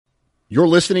You're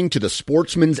listening to the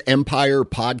Sportsman's Empire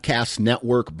Podcast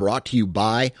Network, brought to you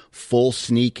by Full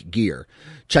Sneak Gear.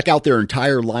 Check out their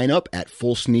entire lineup at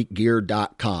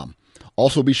fullsneakgear.com.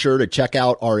 Also be sure to check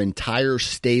out our entire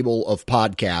stable of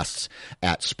podcasts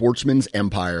at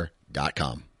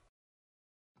sportsmansempire.com.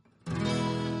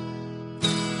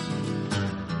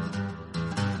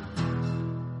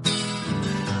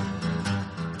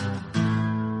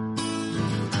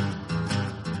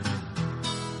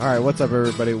 All right, what's up,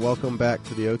 everybody? Welcome back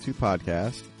to the O2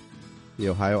 Podcast, the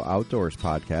Ohio Outdoors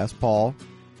Podcast. Paul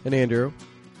and Andrew,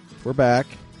 we're back.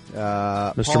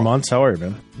 Mr. Paul, Muntz, how are you,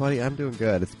 man? buddy? I'm doing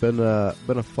good. It's been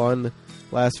a fun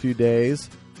last few days.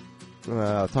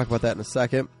 I'll talk about that in a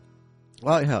second.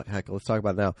 Well, heck, let's talk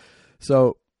about it now.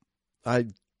 So, I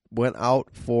went out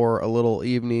for a little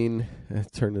evening.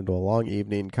 It turned into a long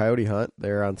evening coyote hunt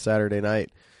there on Saturday night.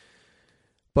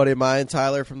 Buddy of mine,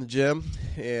 Tyler, from the gym,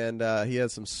 and he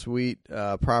had some sweet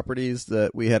properties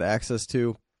that we had access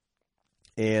to.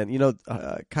 And, you know,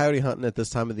 coyote hunting at this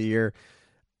time of the year,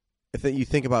 if you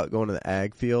think about going to the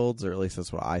ag fields, or at least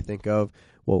that's what I think of,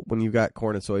 well, when you've got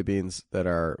corn and soybeans that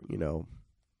are, you know,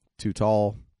 too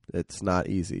tall, it's not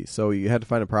easy. So you had to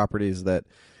find the properties that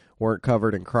weren't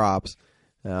covered in crops.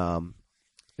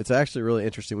 It's actually really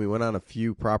interesting. We went on a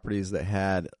few properties that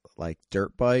had, like,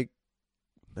 dirt bike,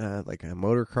 like a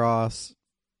motocross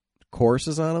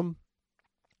courses on them.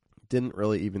 Didn't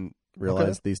really even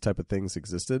realize these type of things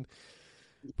existed,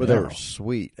 but they were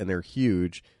sweet and they're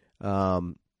huge.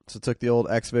 So took the old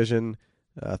X-Vision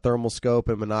thermal scope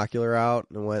and binocular out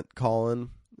and went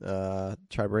calling, try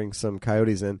to bring some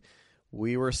coyotes in.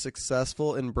 We were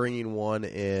successful in bringing one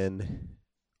in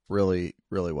really,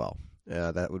 really well.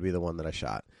 That would be the one that I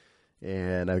shot.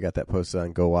 And I've got that posted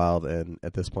on GoWild, and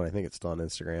at this point, I think it's still on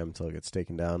Instagram until it gets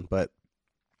taken down. But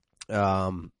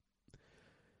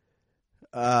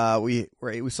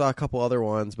we saw a couple other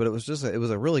ones, but it was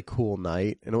a really cool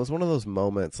night, and it was one of those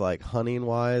moments, like hunting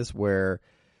wise, where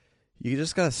you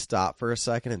just gotta stop for a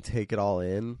second and take it all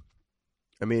in.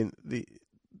 I mean, the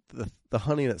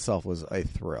hunting itself was a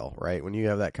thrill, right? When you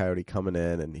have that coyote coming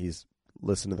in and he's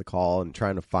listening to the call and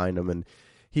trying to find him, and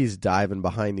he's diving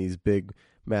behind these big,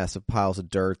 massive piles of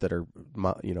dirt that are,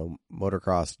 you know,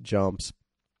 motocross jumps.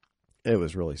 It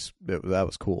was that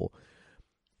was cool.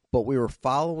 But we were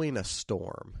following a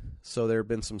storm. So there had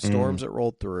been some storms that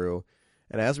rolled through,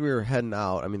 and as we were heading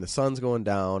out, I mean, the sun's going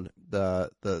down, the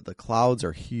clouds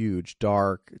are huge,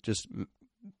 dark, just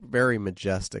very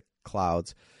majestic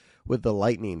clouds with the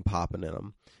lightning popping in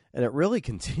them. And it really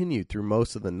continued through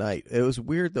most of the night. It was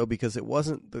weird, though, because it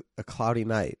wasn't a cloudy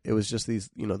night. It was just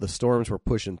these, you know, the storms were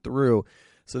pushing through.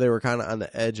 So they were kind of on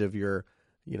the edge of your,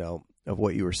 you know, of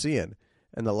what you were seeing.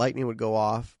 And the lightning would go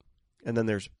off, and then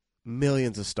there's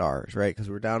millions of stars, right? Because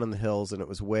we're down in the hills, and it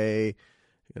was way,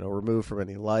 you know, removed from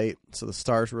any light. So the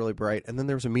stars were really bright. And then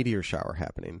there was a meteor shower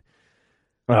happening.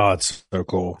 Oh, it's so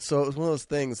cool. So it was one of those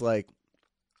things, like,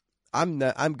 I'm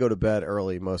go to bed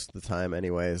early most of the time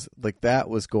anyways. Like, that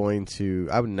was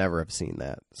I would never have seen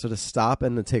that. So to stop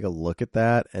and to take a look at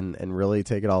that and really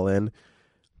take it all in,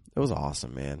 it was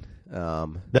awesome, man.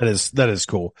 That is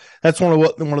cool. That's one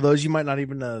of those you might not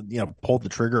even pull the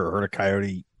trigger or heard a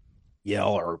coyote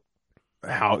yell or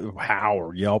how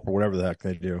or yelp or whatever the heck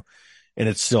they do, and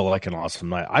it's still like an awesome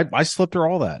night. I slept through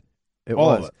all that. All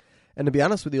of it. And to be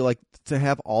honest with you, like, to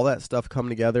have all that stuff come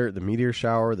together, the meteor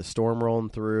shower, the storm rolling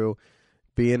through,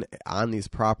 being on these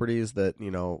properties that, you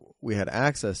know, we had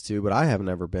access to, but I haven't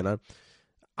ever been on.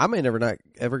 I may not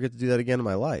ever get to do that again in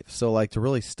my life. So, like, to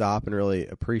really stop and really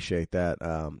appreciate that,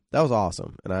 that was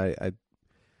awesome. And I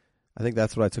think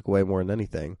that's what I took away more than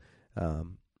anything.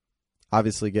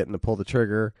 Obviously, getting to pull the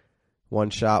trigger, one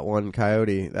shot, one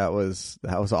coyote, that was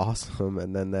awesome.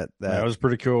 And then that was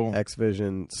pretty cool.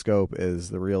 X-Vision scope is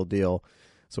the real deal.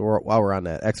 So while we're on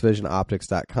that,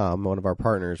 xvisionoptics.com, one of our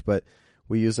partners, but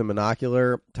we used a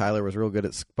binocular. Tyler was real good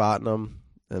at spotting them,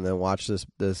 and then watched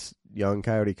this young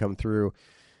coyote come through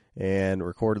and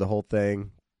recorded the whole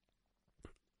thing.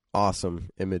 Awesome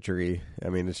imagery. I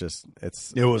mean, it was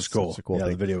cool. A cool thing.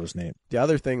 The video was neat. The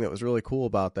other thing that was really cool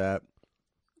about that,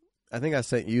 I think I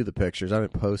sent you the pictures. I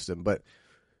didn't post them, but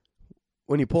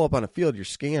when you pull up on a field, you're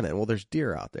scanning. Well, there's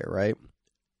deer out there, right?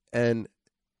 And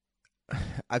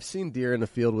I've seen deer in the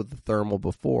field with the thermal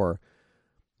before,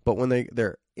 but when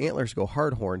their antlers go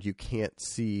hard-horned, you can't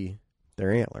see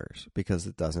their antlers because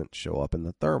it doesn't show up in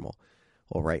the thermal.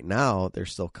 Well, right now, they're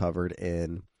still covered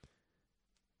in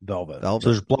velvet. So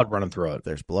there's blood running through it.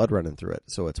 There's blood running through it,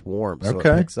 so it's warm, so it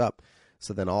picks up.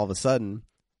 So then all of a sudden,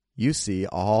 you see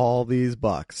all these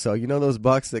bucks. So you know those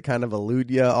bucks that kind of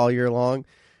elude you all year long?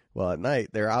 Well, at night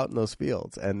they're out in those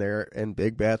fields and they're in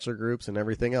big bachelor groups and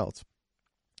everything else.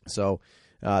 So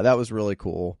that was really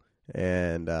cool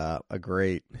and a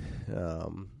great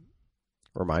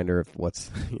reminder of what's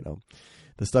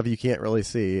the stuff you can't really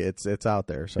see. It's out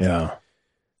there. So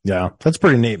yeah, that's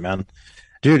pretty neat, man.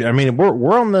 Dude, I mean,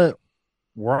 we're on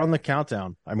the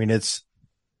countdown. I mean,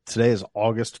 today is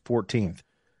August 14th.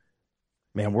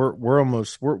 Man,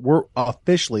 we're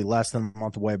officially less than a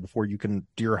month away before you can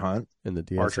deer hunt in the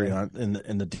DSA. Archery hunt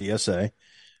in the DSA.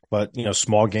 But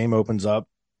small game opens up.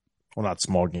 Well, not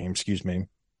small game, excuse me.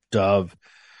 Dove,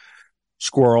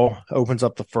 squirrel opens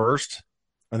up the first,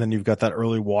 and then you've got that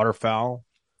early waterfowl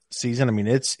season. I mean,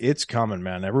 it's coming,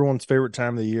 man. Everyone's favorite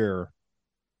time of the year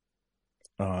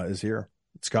is here.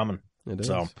 It's coming. It is.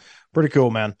 So pretty cool,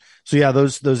 man. So yeah,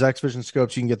 those X-Vision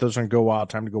scopes, you can get those on GoWild,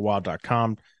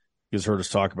 timetogowild.com. You guys heard us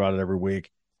talk about it every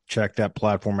week. Check that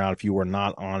platform out if you are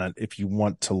not on it. If you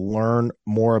want to learn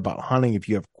more about hunting, if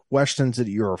you have questions that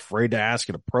you're afraid to ask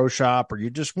at a pro shop, or you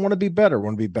just want to be better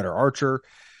archer,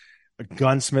 a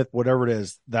gunsmith, whatever it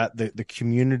is, that the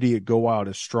community at GoWild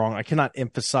is strong. I cannot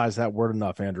emphasize that word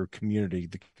enough, Andrew. Community.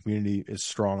 The community is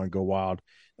strong on GoWild.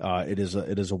 It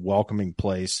is a welcoming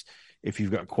place. If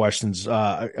you've got questions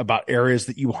about areas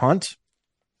that you hunt,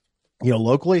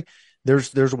 locally,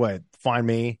 there's a way. Find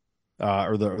me.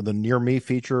 Or the near me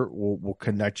feature will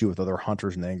connect you with other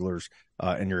hunters and anglers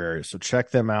in your area. So check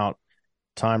them out.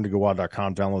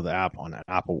 timetogowild.com. Download the app on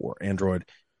Apple or Android.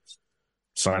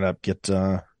 Sign up, get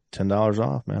 $10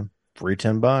 off, man. Free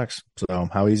 $10. So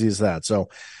how easy is that? So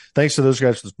thanks to those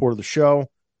guys for the support of the show.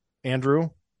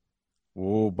 Andrew,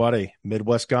 oh buddy,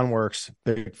 Midwest Gunworks,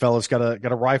 big fella's got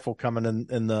a rifle coming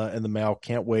in the mail.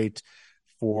 Can't wait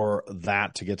for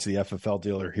that to get to the FFL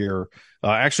dealer here.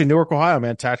 Actually, Newark, Ohio,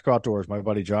 man. Tactical Outdoors. My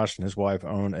buddy Josh and his wife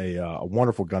own a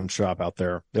wonderful gun shop out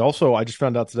there. They also, I just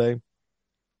found out today,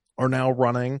 are now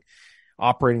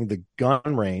operating the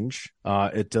gun range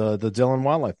at the Dillon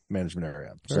Wildlife Management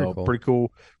area. Very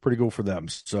cool. Pretty cool for them.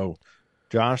 So,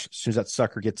 Josh, as soon as that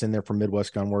sucker gets in there from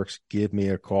Midwest Gunworks, give me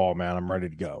a call, man. I'm ready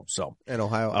to go. So, and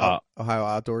Ohio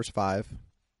Outdoors 5.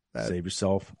 Save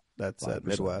yourself. That's at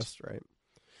Midwest, right?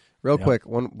 Real quick,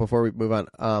 one before we move on,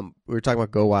 we were talking about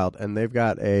GoWild, and they've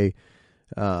got a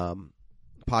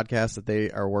podcast that they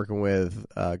are working with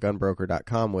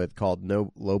gunbroker.com with called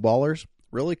No Lowballers.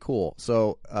 Really cool.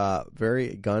 So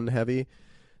very gun heavy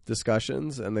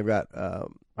discussions, and they've got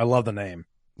I love the name.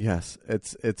 Yes,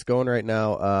 it's going right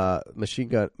now.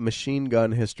 Machine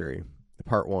gun history,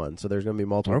 part 1. So there's going to be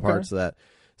multiple parts of that.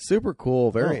 Super cool,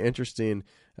 very interesting.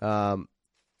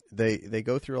 They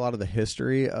go through a lot of the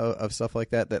history of stuff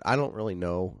like that I don't really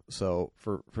know. So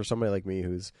for somebody like me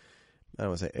who's, I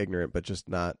don't want to say ignorant, but just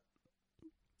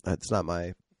that's not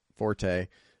my forte.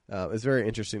 It's very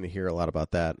interesting to hear a lot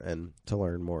about that and to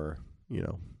learn more.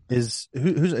 Is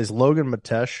Logan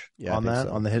Matesh on that?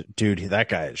 So. On the dude, that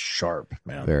guy is sharp,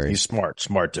 man. Very. He's smart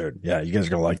dude. Yeah, you guys are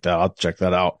gonna like that. I'll check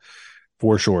that out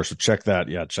for sure. So check that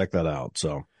out.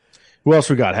 So. Who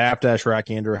else we got? Half-Rack,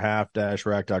 Andrew,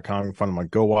 half-rack.com. You can find them on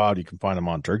GoWild. You can find them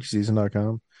on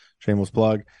turkeyseason.com. Shameless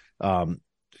plug.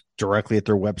 Directly at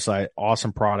their website.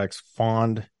 Awesome products.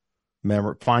 Fond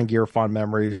gear, fond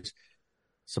memories.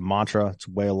 It's a mantra. It's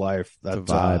a way of life. That's a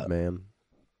vibe, man.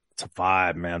 It's a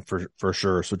vibe, man, for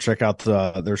sure. So check out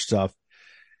their stuff.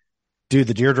 Dude,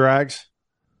 the deer drags,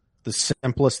 the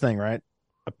simplest thing, right?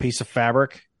 A piece of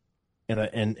fabric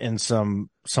and some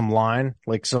line,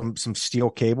 like some steel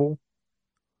cable.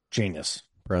 Genius.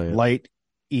 Brilliant. Light,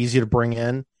 easy to bring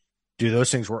in. Dude,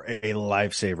 those things were a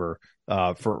lifesaver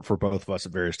for both of us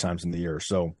at various times in the year.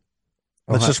 So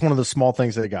that's just one of the small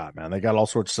things they got, man. They got all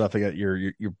sorts of stuff. They got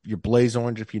your Blaze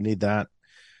Orange if you need that.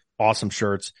 Awesome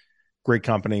shirts. Great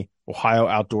company. Ohio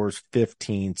Outdoors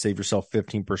 15. Save yourself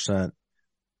 15%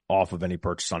 off of any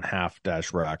purchase on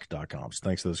half-rack.com. So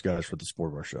thanks to those guys for the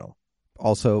support of our show.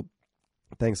 Also,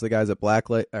 thanks to the guys at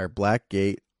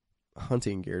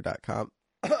blackgatehuntinggear.com.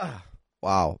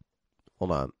 Wow.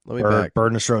 Hold on. Let me back.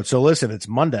 Burn the throat. So listen, it's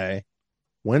Monday.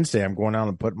 Wednesday, I'm going out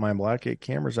and putting my Blackgate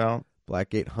cameras out.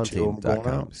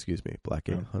 Blackgatehunting.com. Excuse me.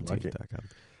 Blackgatehunting.com.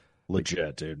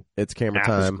 Legit, dude. It's camera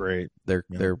time. Great. They're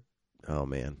oh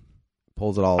man.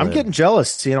 Pulls it all I'm in. getting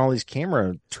jealous seeing all these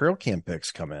trail cam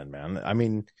pics come in, man. I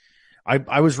mean,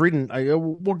 I was reading,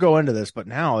 we'll go into this, but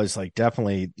now it's like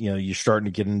definitely, you're starting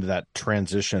to get into that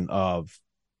transition of,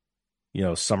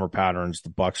 summer patterns. The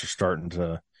bucks are starting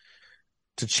to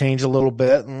change a little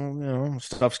bit, and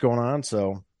stuff's going on.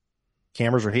 So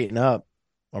cameras are heating up.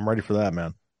 I'm ready for that,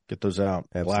 man. Get those out.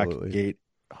 Absolutely.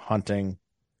 Blackgatehunting.com.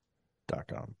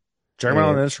 Check them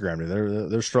out on Instagram,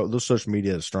 dude. They're those social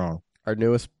media is strong. Our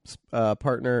newest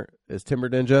partner is Timber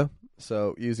Ninja.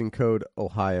 So using code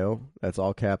OHIO, that's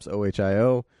all caps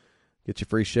OHIO, get you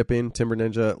free shipping. Timber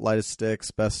Ninja, lightest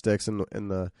sticks, best sticks in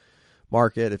the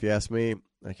market. If you ask me,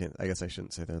 I guess I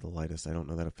shouldn't say they're the lightest. I don't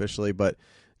know that officially, but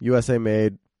USA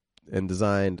made and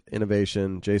designed,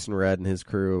 innovation. Jason Red and his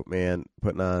crew, man,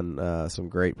 putting on some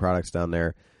great products down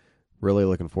there. Really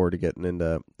looking forward to getting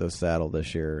into the saddle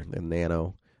this year. The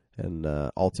Nano and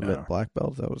Ultimate Black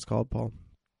Belt. Is that what it's called, Paul?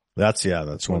 That's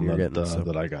one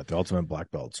that I got, the Ultimate Black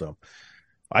Belt. So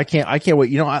I can't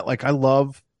wait. I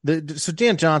love so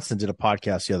Dan Johnson did a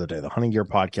podcast the other day, the Hunting Gear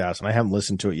podcast, and I haven't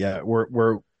listened to it yet.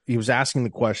 Where he was asking the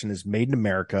question: is Made in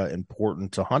America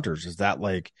important to hunters? Is that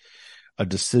like a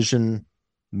decision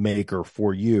maker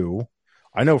for you?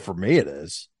 I know for me it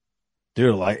is,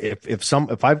 dude. Like if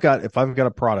I've got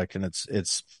a product and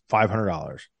it's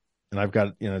 $500 and I've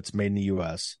got it's made in the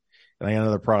U.S. and I got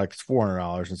another product that's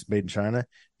 $400 and it's made in China,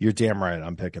 you're damn right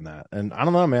I'm picking that. And I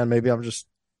don't know, man. Maybe I'm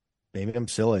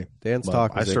silly. Dan's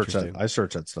talk was I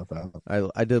search that stuff out.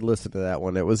 I did listen to that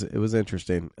one. It was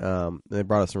interesting. They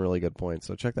brought us some really good points.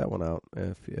 So check that one out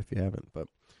if you haven't. But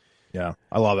yeah,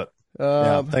 I love it.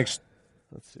 Yeah, thanks.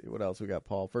 Let's see what else we got,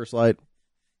 Paul. First Light,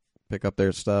 pick up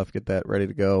their stuff, get that ready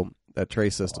to go. That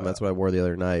trace system, that's what I wore the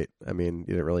other night. I mean,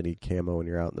 you didn't really need camo when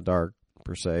you're out in the dark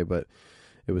per se, but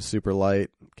it was super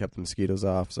light, kept the mosquitoes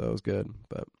off, so it was good.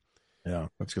 But yeah,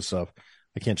 that's good stuff.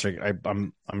 I can't check.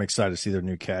 I'm excited to see their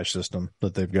new cache system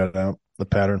that they've got out. The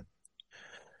pattern.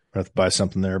 I have to buy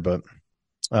something there, but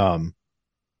all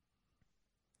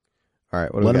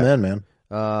right, what let them in, man.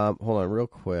 Hold on, real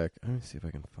quick. Let me see if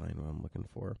I can find what I'm looking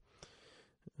for.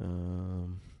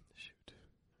 Shoot,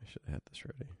 I should have had this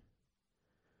ready.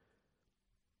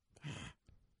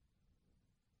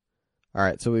 All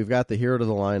right, so we've got the Hero to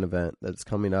the Line event that's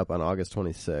coming up on August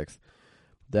 26th.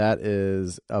 That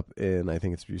is up in, I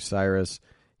think it's Bucyrus.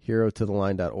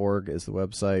 HeroToTheLine.org is the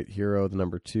website. Hero, the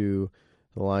number 2,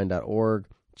 theline.org.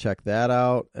 Check that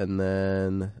out. And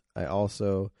then I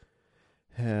also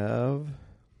have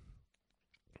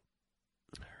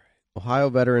Ohio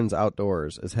Veterans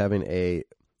Outdoors is having a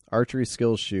archery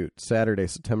skills shoot Saturday,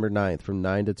 September 9th from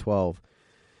 9 to 12.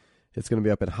 It's going to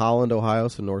be up in Holland, Ohio,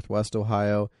 so Northwest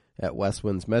Ohio, at West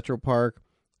Winds Metro Park.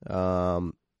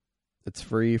 It's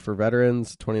free for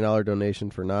veterans, $20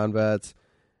 donation for non-vets.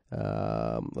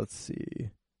 Let's see.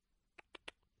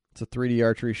 It's a 3D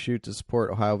archery shoot to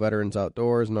support Ohio Veterans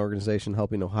Outdoors, an organization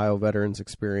helping Ohio veterans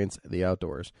experience the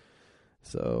outdoors.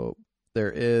 So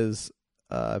there is,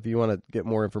 if you want to get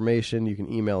more information, you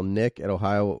can email Nick at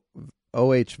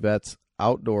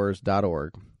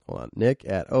ohvets.outdoors.org. Hold on, Nick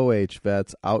at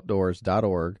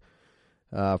ohvets.outdoors.org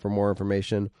for more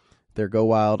information. Their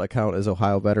GoWild account is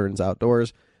Ohio Veterans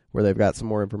Outdoors, where they've got some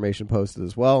more information posted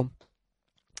as well.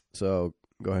 So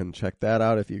go ahead and check that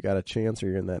out if you got a chance or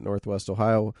you're in that Northwest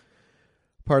Ohio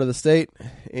part of the state.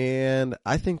 And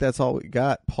I think that's all we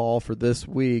got, Paul, for this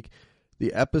week.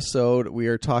 The episode, we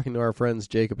are talking to our friends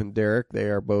Jacob and Derek. They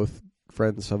are both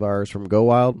friends of ours from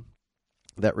GoWild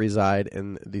that reside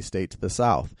in the state to the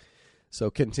south.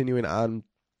 So continuing on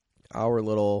our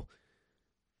little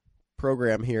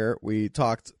program here, we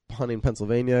talked hunting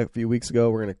Pennsylvania a few weeks ago.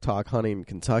 We're going to talk hunting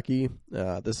Kentucky.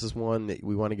 This is one that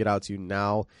we want to get out to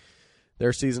now.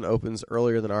 Their season opens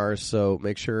earlier than ours, so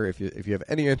make sure if you have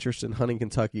any interest in hunting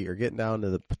Kentucky or getting down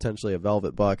to potentially a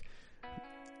velvet buck,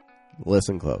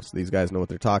 listen close. These guys know what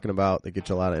they're talking about. They get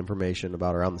you a lot of information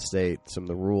about around the state, some of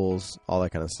the rules, all that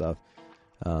kind of stuff.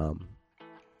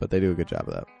 But they do a good job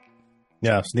of that.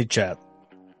 Yeah, it's neat chat.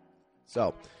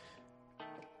 So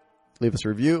leave us a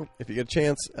review if you get a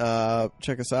chance.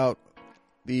 Check us out,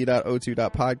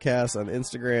 the.o2.podcast on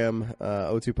Instagram,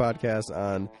 O2 Podcast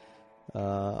on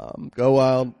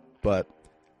GoWild. But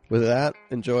with that,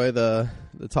 enjoy the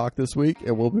talk this week,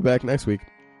 and we'll be back next week.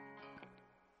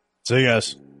 See you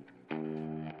guys.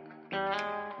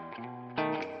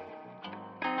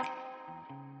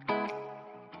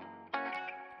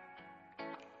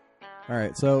 All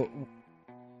right, so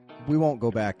we won't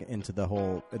go back into the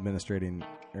whole administering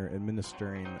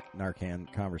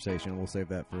Narcan conversation. We'll save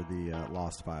that for the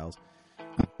Lost Files.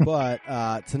 But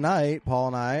tonight, Paul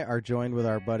and I are joined with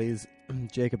our buddies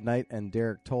Jacob Knight and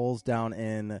Derek Tolles down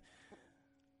in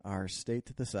our state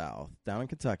to the south, down in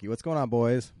Kentucky. What's going on,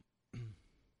 boys?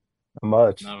 Not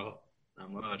much. Not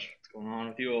much. What's going on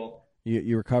with you all?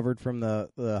 You recovered from the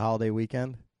holiday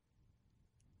weekend?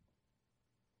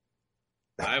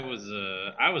 I was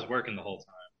working the whole time,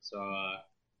 so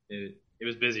it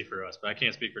was busy for us. But I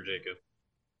can't speak for Jacob.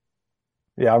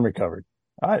 Yeah, I'm recovered.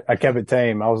 I kept it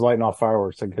tame. I was lighting off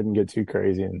fireworks. I couldn't get too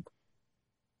crazy, and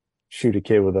shoot a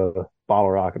kid with a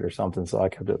bottle rocket or something. So I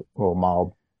kept it a little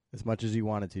mild. As much as you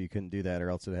wanted to, you couldn't do that, or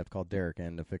else they'd have to call Derek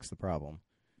in to fix the problem.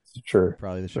 It's true.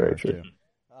 Probably the Very sheriff true.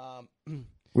 too.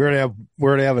 We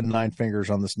already have a 9 fingers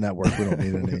on this network. We don't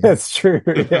need any That's true.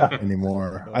 Yeah.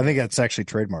 anymore. I think that's actually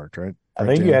trademarked, right? I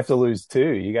think you have to lose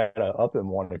 2. You got to up in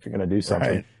one if you're going to do something.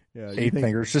 Right. Yeah, 8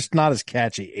 fingers, just not as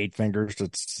catchy. 8 fingers,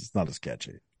 it's not as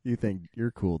catchy. You think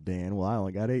you're cool, Dan? Well, I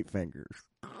only got 8 fingers.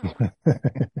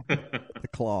 The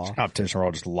claw. Competition, we're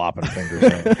all just lopping fingers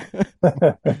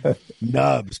in.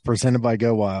 Nubs, presented by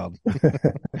GoWild.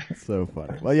 So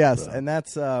funny. Well, yes, and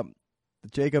that's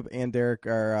Jacob and Derek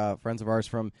are friends of ours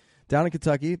from down in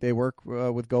Kentucky. They work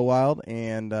with GoWild,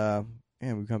 and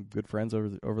we've become good friends over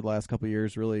the last couple of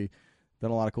years. Really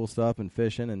done a lot of cool stuff and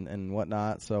fishing and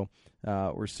whatnot. So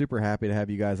we're super happy to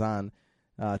have you guys on.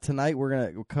 Tonight we're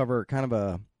going to cover kind of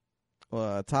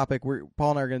a topic.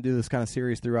 Paul and I are going to do this kind of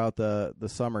series throughout the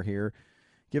summer here,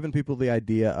 giving people the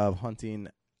idea of hunting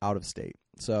out of state.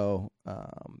 So,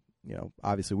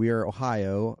 obviously we are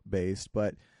Ohio-based,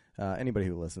 but anybody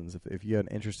who listens, if you have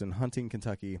an interest in hunting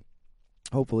Kentucky,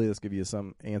 hopefully this gives you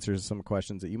some answers to some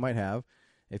questions that you might have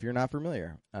if you're not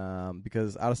familiar.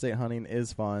 Because out-of-state hunting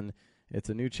is fun. It's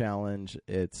a new challenge.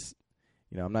 It's,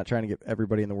 I'm not trying to get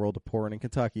everybody in the world to pour in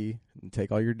Kentucky and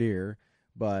take all your deer,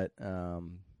 but,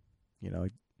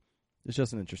 it's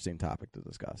just an interesting topic to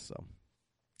discuss. So,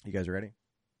 you guys ready?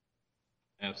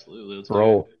 Absolutely. Let's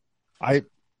Roll.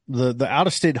 The out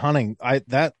of state hunting,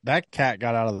 that cat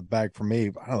got out of the bag for me,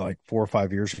 I don't know, like 4 or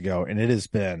 5 years ago, and it has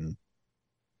been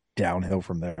downhill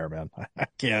from there, man. I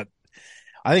can't.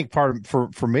 I think part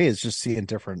of for me is just seeing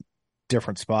different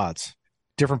spots,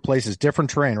 different places, different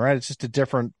terrain, right? It's just a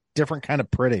different kind of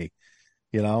pretty,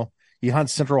 You hunt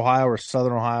Central Ohio or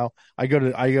Southern Ohio. I go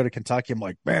to Kentucky. I'm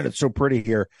like, man, it's so pretty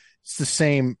here. It's the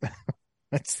same.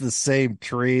 It's the same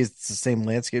trees. It's the same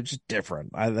landscape. It's just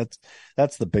different.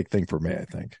 That's the big thing for me, I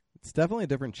think. It's definitely a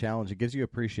different challenge. It gives you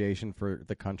appreciation for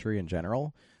the country in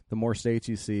general. The more states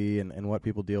you see and what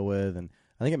people deal with, and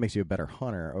I think it makes you a better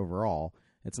hunter overall.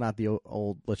 It's not the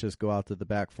old let's just go out to the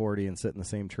back 40 and sit in the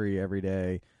same tree every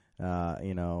day,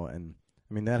 and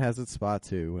I mean that has its spot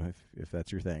too if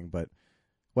that's your thing. But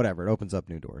whatever, it opens up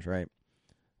new doors, right?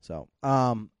 So,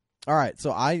 all right.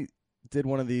 So I did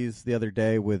one of these the other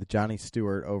day with Johnny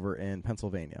Stewart over in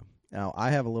Pennsylvania. Now,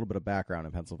 I have a little bit of background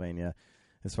in Pennsylvania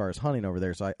as far as hunting over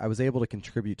there, so I was able to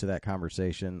contribute to that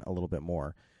conversation a little bit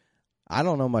more. I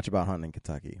don't know much about hunting in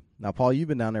Kentucky. Now, Paul, you've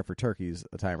been down there for turkeys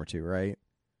a time or two, right?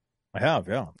 I have,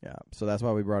 yeah. Yeah, so that's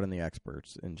why we brought in the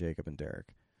experts in Jacob and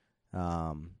Derek.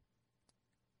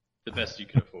 The best you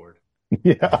could afford.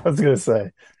 Yeah, I was going to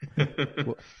say.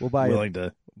 We'll buy Willing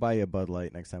you a Bud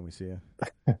Light next time we see you.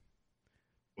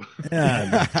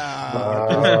 Yeah.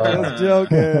 I'm just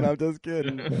joking. I'm just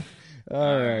kidding.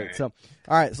 All right.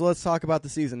 So let's talk about the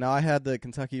season. Now, I had the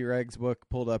Kentucky Regs book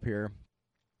pulled up here,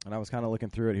 and I was kind of looking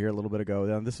through it here a little bit ago.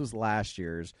 Now, this was last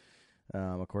year's,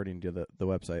 according to the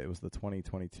website. It was the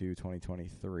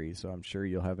 2022-2023, so I'm sure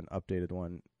you'll have an updated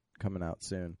one coming out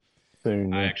soon.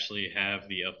 Soon, I actually have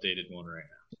the updated one right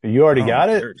now. You already got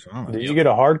it? Sure. Did you get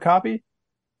a hard copy?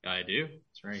 I do.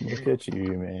 It's right here. Look at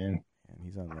you, man. And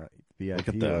he's on the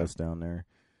VIP list down there.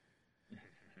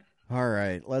 All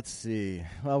right, let's see.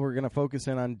 Well, we're going to focus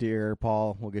in on deer.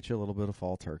 Paul, we'll get you a little bit of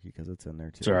fall turkey because it's in there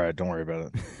too. It's all right. Don't worry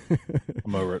about it.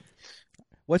 I'm over it.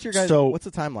 What's the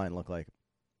timeline look like?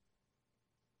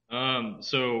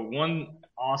 So one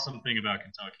awesome thing about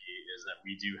Kentucky is that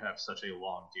we do have such a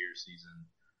long deer season,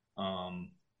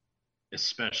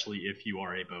 especially if you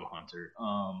are a bow hunter.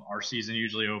 Our season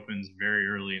usually opens very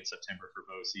early in September for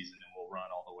bow season, and we'll run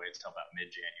all the way until about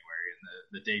mid-January. And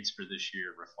the dates for this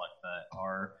year reflect that.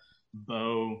 Our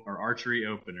bow or archery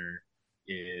opener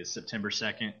is September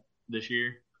 2nd this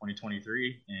year,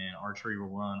 2023, and archery will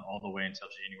run all the way until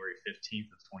January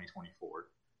 15th of 2024.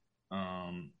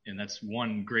 And that's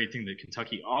one great thing that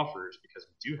Kentucky offers, because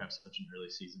we do have such an early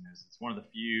season, is it's one of the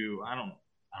few, I don't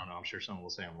know, I'm sure someone will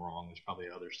say I'm wrong, there's probably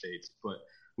other states, but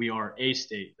we are a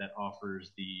state that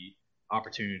offers the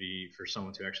opportunity for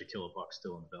someone to actually kill a buck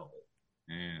still in velvet.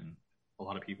 And a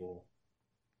lot of people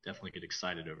definitely get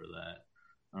excited over that.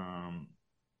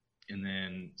 And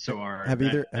then, so have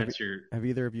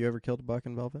either of you ever killed a buck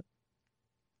in velvet?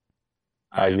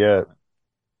 Not yet.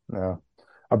 No.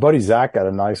 Our buddy Zach got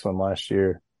a nice one last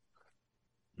year.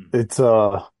 It's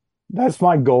that's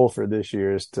my goal for this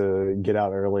year, is to get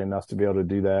out early enough to be able to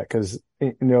do that. Because,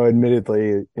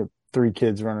 admittedly, 3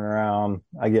 kids running around,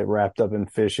 I get wrapped up in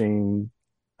fishing.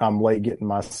 I'm late getting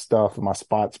my stuff, my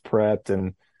spots prepped,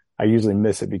 and I usually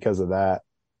miss it because of that.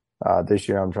 This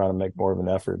year, I'm trying to make more of an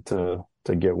effort to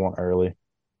get one early.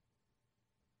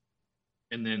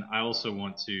 And then I also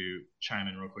want to chime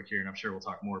in real quick here, and I'm sure we'll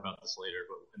talk more about this later.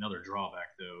 But another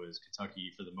drawback, though, is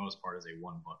Kentucky, for the most part, is a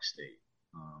one buck state.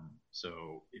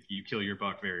 So if you kill your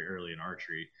buck very early in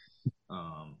archery,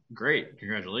 great,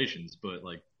 congratulations. But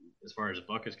like as far as a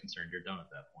buck is concerned, you're done at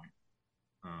that point.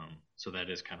 So that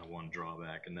is kind of one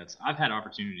drawback, and that's I've had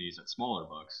opportunities at smaller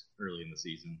bucks early in the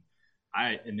season.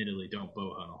 I admittedly don't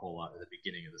bow hunt a whole lot at the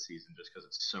beginning of the season just because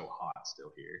it's so hot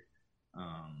still here.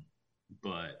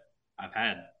 But I've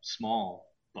had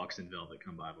small bucks in velvet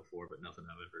come by before, but nothing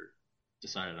I've ever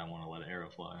decided I want to let an arrow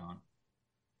fly on.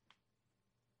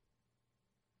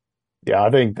 Yeah, I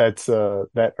think that's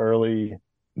that early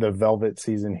the velvet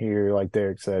season here, like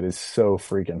Derek said, is so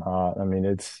freaking hot. I mean,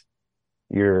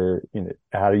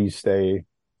 how do you stay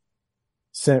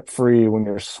scent free when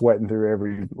you're sweating through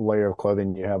every layer of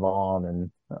clothing you have on?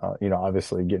 And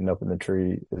obviously getting up in the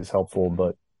tree is helpful,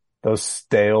 but those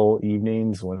stale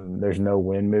evenings when there's no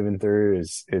wind moving through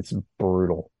it's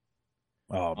brutal.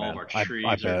 Oh All man, of our trees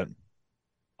I bet.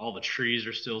 all the trees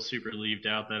are still super leaved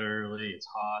out that early. It's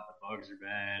hot. The bugs are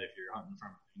bad. If you're hunting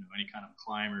from any kind of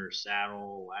climber,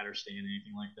 saddle, ladder stand,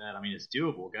 anything like that, I mean, it's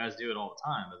doable. Guys do it all the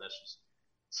time, but that's just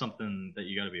something that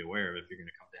you got to be aware of if you're going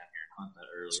to come down here and hunt that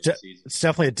early in the season. It's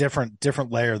definitely a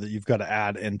different layer that you've got to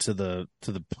add into the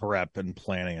prep and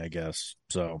planning, I guess.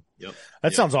 So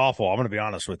that sounds awful. I'm going to be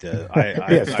honest with you. I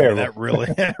mean,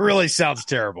 that really sounds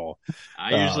terrible.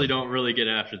 I usually don't really get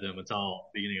after them until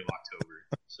beginning of October.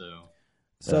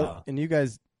 And you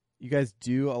guys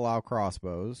do allow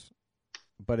crossbows,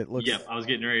 but it looks. Yep, I was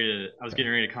getting ready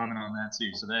to comment on that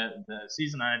too. So that the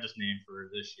season I just named for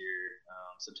this year,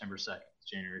 September 2nd,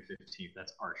 January 15th,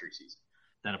 that's archery season.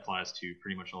 That applies to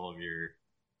pretty much all of your,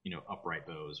 upright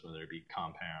bows, whether it be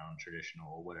compound,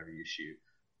 traditional, whatever you shoot.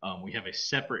 We have a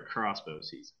separate crossbow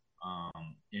season,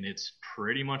 and it's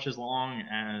pretty much as long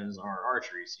as our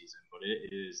archery season, but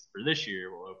it is for this year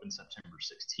will open September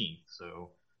 16th. So,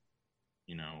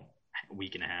 a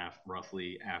week and a half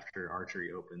roughly after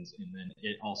archery opens, and then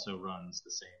it also runs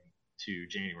the same to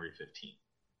January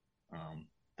 15th.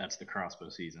 That's the crossbow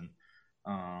season.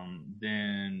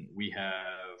 Then we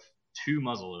have 2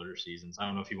 muzzleloader seasons. I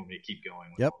don't know if you want me to keep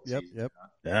going. Yep.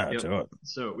 Yeah, do it.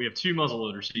 So we have 2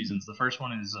 muzzleloader seasons. The first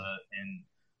one is in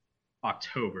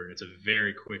October. It's a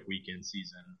very quick weekend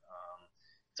season.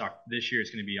 This year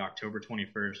it's going to be October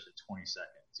 21st to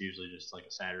 22nd. It's usually just like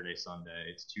a Saturday, Sunday.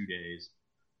 It's 2 days.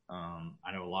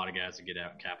 I know a lot of guys that get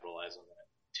out and capitalize on that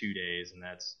 2 days, and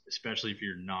that's especially if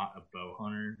you're not a bow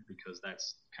hunter, because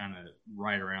that's kind of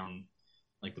right around,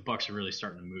 like, the bucks are really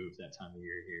starting to move that time of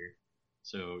year here.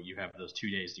 So you have those 2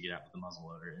 days to get out with the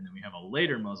muzzleloader. And then we have a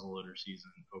later muzzleloader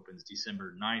season, opens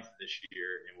December 9th this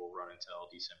year and will run until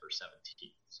December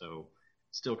 17th. So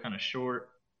still kind of short,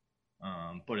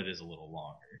 but it is a little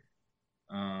longer.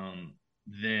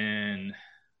 Then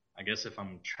I guess if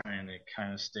I'm trying to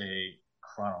kind of stay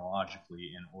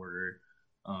chronologically in order,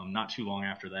 not too long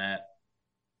after that,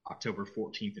 October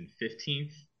 14th and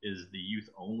 15th is the youth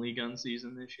only gun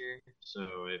season this year.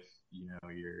 So if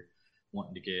you're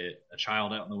wanting to get a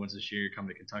child out in the woods this year, come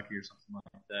to Kentucky or something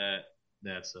like that,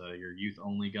 that's your youth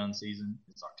only gun season.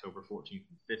 It's October 14th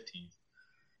and 15th.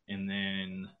 And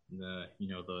then the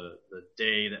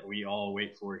day that we all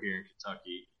wait for here in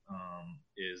Kentucky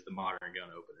is the modern gun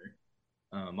opener.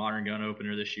 Modern gun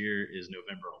opener this year is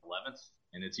November 11th,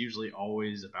 and it's usually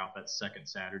always about that second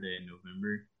Saturday in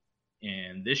November.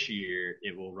 And this year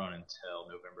it will run until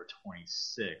November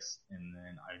 26th. And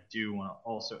then I do want to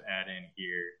also add in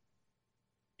here,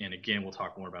 and again, we'll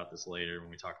talk more about this later when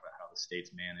we talk about how the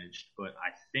state's managed, but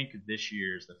I think this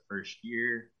year is the first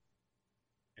year,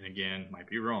 and again, might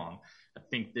be wrong, I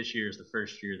think this year is the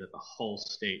first year that the whole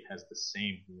state has the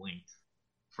same length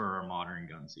for our modern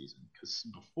gun season, because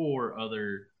before,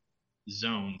 other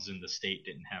zones in the state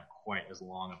didn't have quite as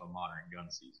long of a modern gun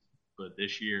season. But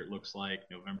this year it looks like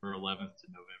November 11th to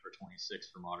November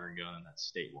 26th for modern gun, and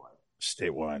that's statewide.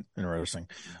 Statewide. Interesting.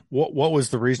 What was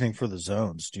the reasoning for the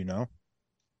zones? Do you know?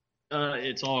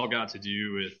 It's all got to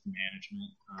do with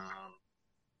management.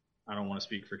 I don't want to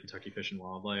speak for Kentucky Fish and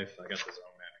Wildlife. I got the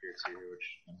zone map here too,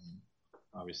 which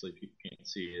obviously people can't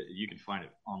see it. You can find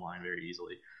it online very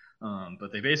easily.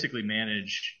 But they basically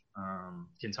manage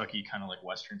Kentucky kind of like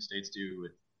Western states do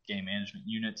with game management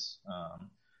units.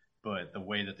 But the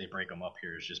way that they break them up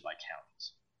here is just by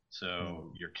counties.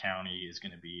 So your county is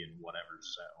going to be in whatever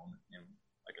zone. And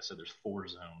like I said, there's 4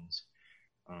 zones.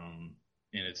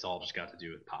 And it's all just got to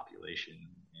do with population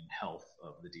and health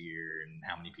of the deer and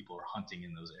how many people are hunting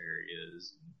in those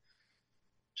areas, and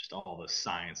just all the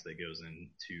science that goes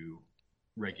into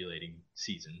regulating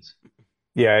seasons.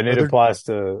 Yeah, and it applies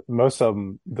to most of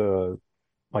them.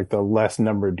 like the less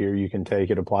number of deer you can take,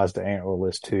 it applies to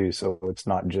antlerless too. So it's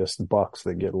not just bucks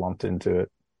that get lumped into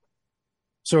it.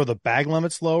 So are the bag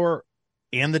limits lower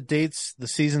and the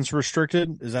season's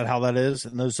restricted? Is that how that is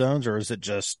in those zones, or is it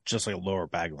just like a lower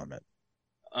bag limit?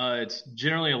 It's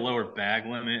generally a lower bag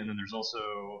limit, and then there's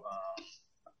also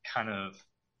kind of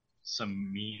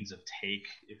some means of take,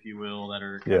 if you will, that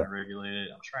are kind of regulated.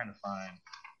 I'm trying to find.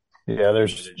 Yeah,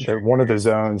 there's one of the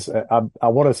zones. I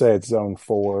want to say it's zone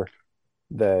 4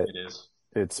 that it is.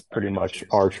 It's pretty much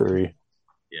archery.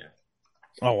 Yeah.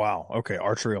 Oh wow. Okay,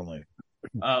 archery only.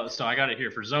 So I got it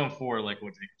here for zone 4, like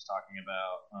what Jake was talking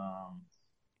about.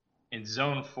 In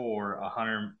zone 4, a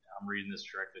hunter. I'm reading this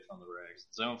directly from the regs.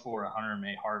 Zone 4, a hunter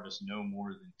may harvest no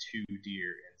more than 2 deer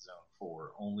in zone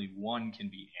 4. Only one can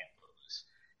be antlerless.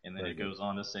 And then it goes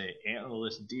on to say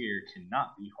antlerless deer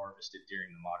cannot be harvested during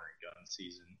the modern gun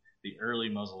season, the early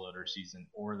muzzleloader season,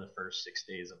 or the first 6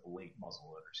 days of late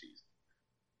muzzleloader season.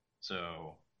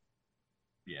 So,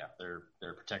 yeah,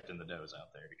 they're protecting the does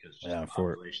out there because the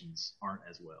populations aren't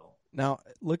as well. Now,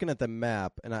 looking at the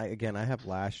map, and I have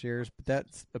last year's, but that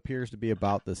appears to be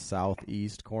about the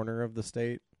southeast corner of the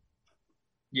state.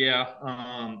 Yeah,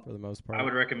 for the most part. I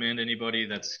would recommend anybody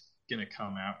that's going to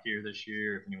come out here this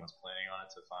year, if anyone's planning on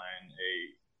it, to find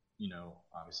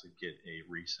obviously get a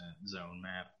recent zone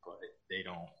map, but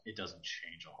it doesn't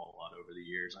change a whole lot over the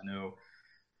years. I know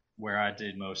where I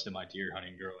did most of my deer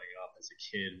hunting growing up as a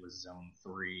kid was zone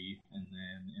 3, and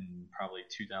then in probably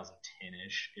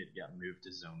 2010-ish, it got moved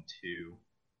to zone 2.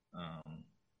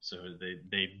 So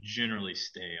they generally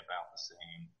stay about the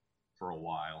same for a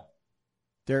while.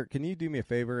 Derek, can you do me a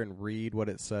favor and read what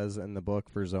it says in the book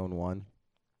for zone 1?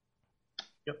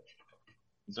 Yep.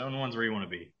 Zone 1's where you want to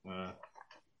be.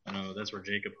 I know that's where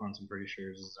Jacob hunts, I'm pretty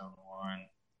sure, is zone 1.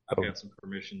 I've got some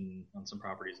permission on some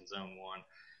properties in zone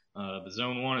 1. The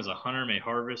zone 1 is a hunter may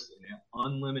harvest an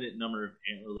unlimited number of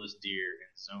antlerless deer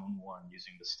in zone 1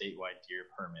 using the statewide deer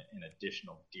permit and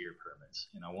additional deer permits.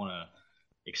 And I want to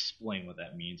explain what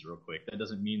that means real quick. That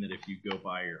doesn't mean that if you go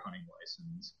buy your hunting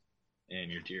license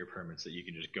and your deer permits that you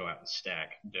can just go out and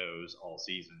stack does all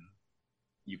season.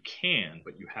 You can,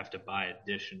 but you have to buy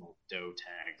additional doe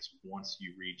tags once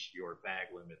you reach your bag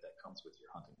limit that comes with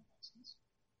your hunting license.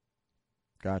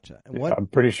 Gotcha. And I'm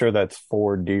pretty sure that's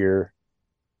 4 deer.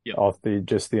 Yep. Off the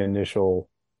initial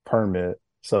permit.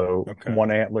 So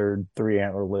 1 antlered, 3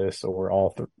 antlerless, or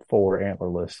all 4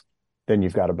 antlerless. Then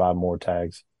you've got to buy more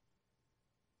tags.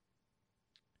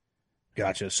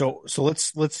 Gotcha. So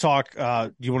let's talk.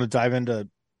 Do you want to dive into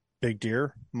big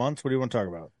deer months? What do you want to talk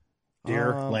about?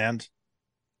 Deer, land.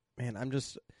 Man, I'm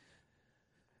just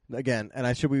again, and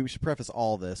we should preface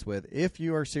all this with: if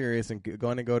you are serious and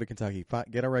going to go to Kentucky,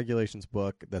 get a regulations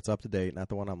book that's up to date, not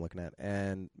the one I'm looking at,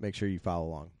 and make sure you follow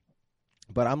along.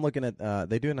 But I'm looking at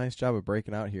they do a nice job of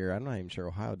breaking out here. I'm not even sure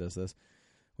Ohio does this,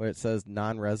 where it says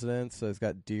non-residents. So it's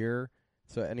got deer.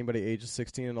 So anybody ages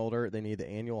 16 and older, they need the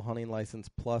annual hunting license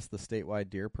plus the statewide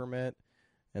deer permit.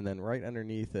 And then right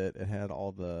underneath it, it had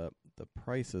all the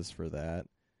prices for that.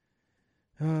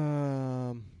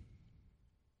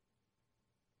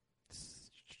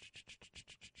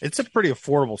 It's a pretty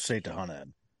affordable state to hunt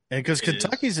in, and because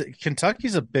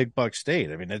Kentucky's a big buck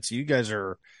state. I mean, you guys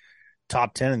are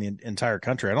top 10 in the entire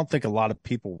country. I don't think a lot of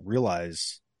people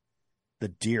realize the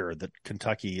deer that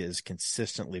Kentucky is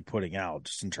consistently putting out,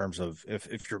 just in terms of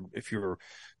if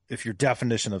your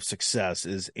definition of success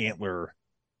is antler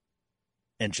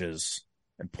inches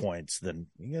and points, then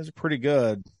you guys are pretty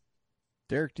good.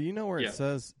 Derek, do you know where it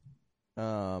says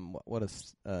what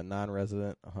a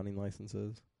non-resident hunting license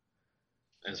is?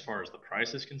 As far as the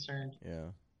price is concerned? Yeah.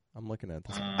 I'm looking at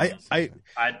this.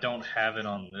 I don't have it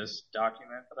on this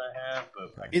document that I have,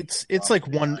 but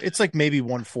it's like maybe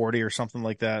 140 or something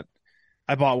like that.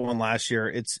 I bought one last year.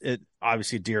 It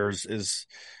obviously deer is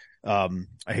I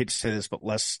hate to say this, but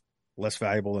less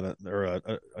valuable than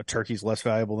a turkey's less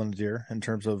valuable than a deer in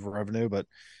terms of revenue, but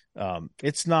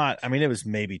it's not. I mean, it was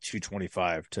maybe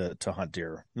 $225 to hunt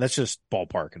deer. And that's just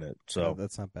ballparking it. So yeah,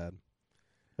 that's not bad.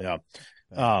 Yeah.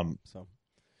 So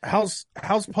how's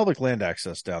public land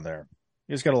access down there?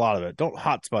 You just got a lot of it. Don't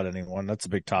hotspot anyone. That's a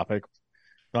big topic.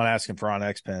 Not asking for on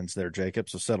X pens there, Jacob.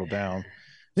 So settle down.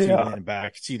 See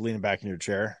you leaning back in your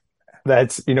chair.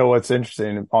 That's what's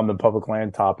interesting on the public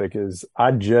land topic is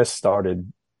I just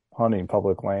started hunting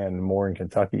public land more in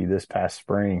Kentucky this past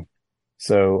spring,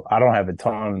 so I don't have a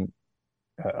ton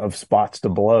of spots to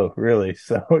blow really.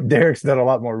 So Derek's done a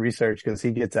lot more research because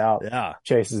he gets out,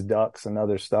 chases ducks and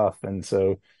other stuff, and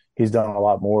so he's done a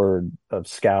lot more of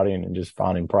scouting and just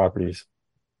finding properties.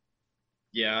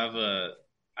 Yeah,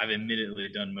 I've admittedly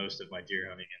done most of my deer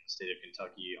hunting in the state of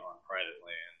Kentucky on private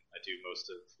land. I do most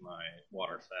of my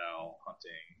waterfowl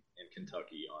hunting in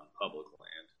Kentucky on public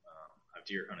land. I've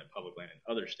deer hunted public land in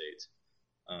other states,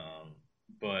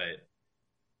 but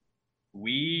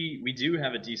we do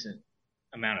have a decent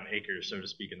amount of acres, so to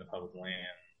speak, in the public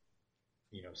land,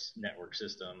 network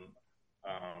system.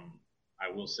 I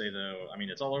will say though, I mean,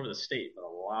 it's all over the state, but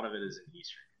a lot of it is in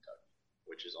eastern Kentucky,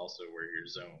 which is also where your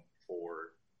zone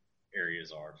 4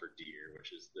 areas are for deer,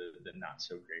 which is the not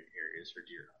so great areas for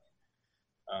deer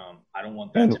hunting. I don't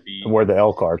want that to be where the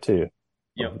elk are too.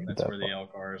 Yep, that's where the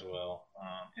elk are as well.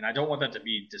 And I don't want that to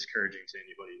be discouraging to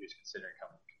anybody who's considering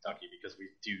coming to Kentucky, because we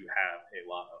do have a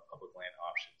lot of public land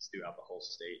options throughout the whole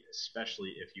state,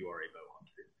 especially if you are a bow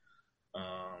hunter.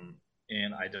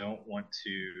 And I don't want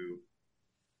to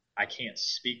 – I can't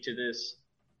speak to this.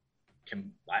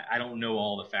 I don't know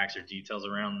all the facts or details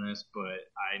around this, but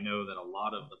I know that a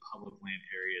lot of the public land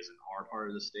areas in our part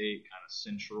of the state, kind of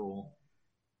central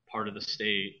part of the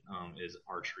state, is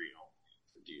archery only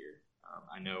for deer.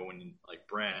 I know when, like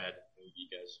Brad, you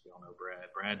guys all know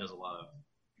Brad does a lot of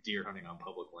deer hunting on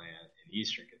public land in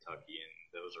eastern Kentucky, and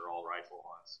those are all rifle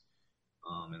hunts.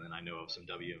 And then I know of some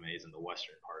WMAs in the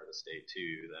western part of the state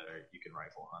too that you can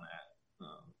rifle hunt at.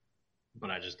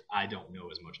 But I don't know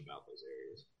as much about those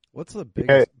areas. What's the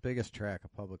biggest tract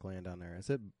of public land down there? Is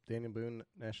it Daniel Boone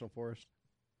National Forest?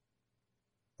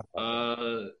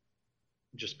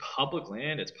 Just public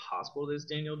land, it's possible it is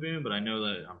Daniel Boone, but I know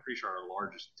that I'm pretty sure our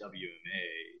largest WMA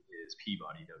is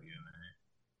Peabody WMA,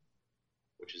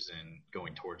 which is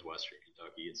going towards western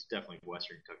Kentucky. It's definitely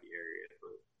western Kentucky area,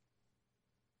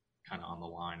 but kind of on the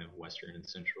line of western and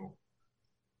central.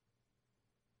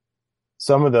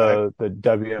 Some of the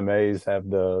WMAs have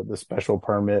the special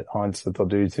permit hunts that they'll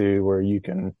do too, where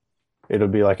it'll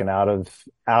be like an out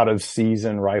of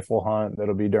season rifle hunt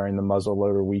that'll be during the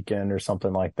muzzleloader weekend or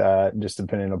something like that, just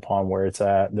depending upon where it's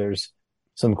at. There's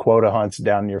some quota hunts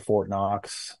down near Fort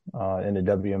Knox in the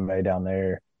WMA down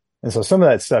there. And so some of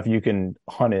that stuff you can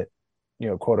hunt it,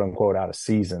 quote unquote, out of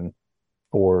season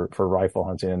for rifle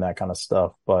hunting and that kind of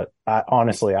stuff. But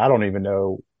honestly, I don't even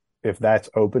know if that's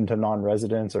open to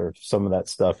non-residents or if some of that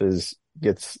stuff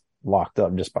gets locked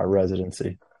up just by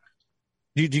residency.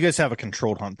 Do you guys have a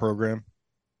controlled hunt program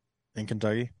in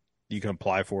Kentucky you can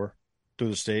apply for through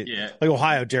the state? Yeah. Like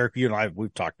Ohio, Derek, you and I,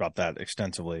 we've talked about that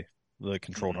extensively, the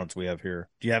controlled hunts we have here.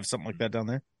 Do you have something like that down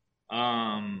there?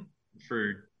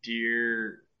 For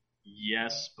deer,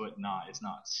 yes, but it's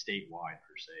not statewide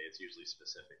per se. It's usually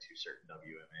specific to certain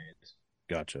WMAs.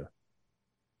 Gotcha.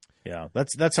 Yeah,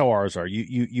 that's how ours are.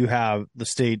 You have the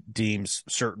state deems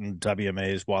certain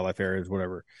WMAs, wildlife areas,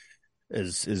 whatever,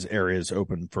 is areas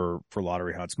open for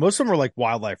lottery hunts. Most of them are like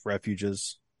wildlife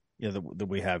refuges, that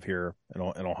we have here in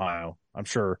Ohio. I'm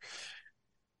sure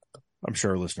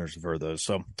listeners have heard those.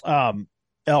 So,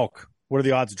 elk. What are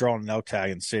the odds of drawing an elk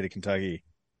tag in the state of Kentucky?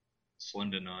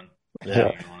 Slim to none.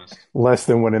 Yeah, less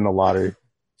than winning the lottery.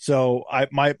 So,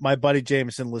 my buddy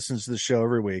Jameson listens to the show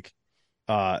every week.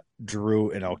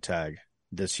 Drew an elk tag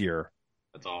this year.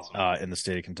 That's awesome. In the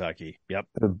state of Kentucky. Yep.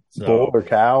 Bull or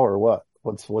cow or what?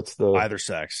 What's the either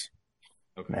sex?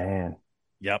 Okay. Man.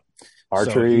 Yep.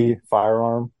 Archery,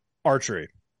 firearm. Archery.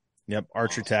 Yep.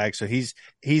 Archery tag. So he's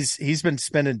been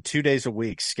spending 2 days a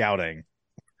week scouting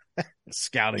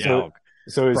elk.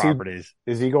 So properties.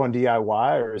 Is he going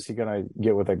DIY or is he going to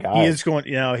get with a guy? He is going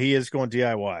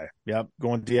DIY. Yep.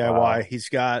 Going DIY. Wow. He's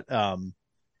got,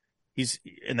 he's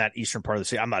in that eastern part of the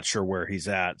state. I'm not sure where he's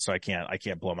at, so I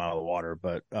can't blow him out of the water.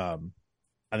 But I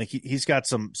think he's got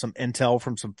some intel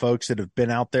from some folks that have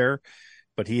been out there,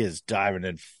 but he is diving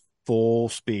in full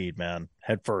speed, man,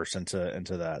 head first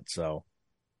into that. So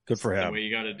good for him. The way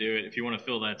you got to do it if you want to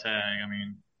fill that tag. I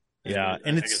mean, yeah,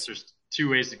 I guess there's two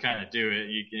ways to kind of do it.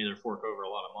 You can either fork over a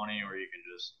lot of money, or you can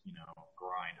just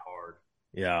grind hard.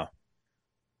 Yeah.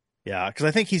 Yeah, because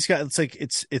I think he's got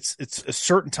it's a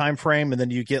certain time frame, and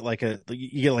then you get like a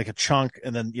chunk,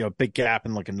 and then a big gap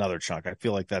and like another chunk. I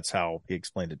feel like that's how he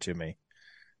explained it to me.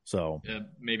 So yeah,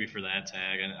 maybe for that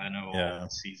tag, I know all the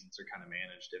seasons are kind of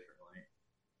managed differently,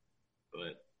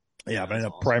 but yeah, but I know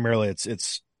awesome. Primarily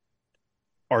it's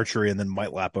archery, and then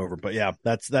might lap over. But yeah,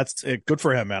 that's it. Good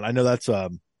for him, man. I know that's a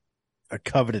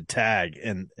coveted tag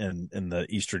in the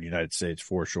eastern United States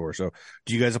for sure. So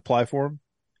do you guys apply for him?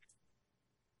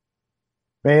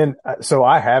 Man, so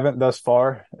I haven't thus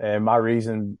far, and my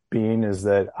reason being is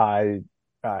that I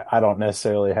don't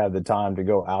necessarily have the time to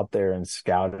go out there and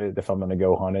scout it if I'm going to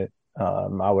go hunt it.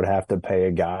 I would have to pay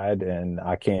a guide, and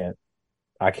I can't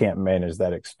manage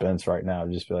that expense right now.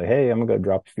 Just be like, hey, I'm gonna go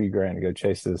drop a few grand to go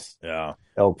chase this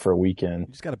elk for a weekend.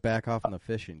 You just got to back off on the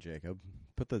fishing, Jacob.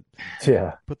 Put the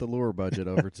Yeah. put the lure budget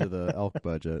over to the elk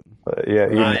budget. Yeah,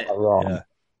 you're Right. not wrong. Yeah.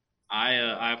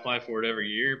 I apply for it every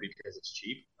year because it's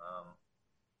cheap.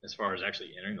 As far as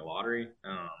actually entering the lottery,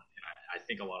 and I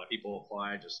think a lot of people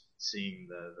apply just seeing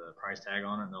the price tag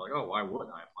on it, and they're like, oh, why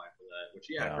wouldn't I apply for that? Which,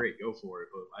 yeah, great, go for it.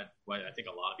 But what I think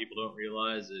a lot of people don't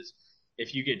realize is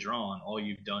if you get drawn, all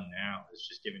you've done now is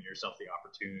just giving yourself the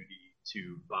opportunity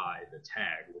to buy the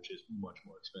tag, which is much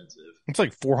more expensive. It's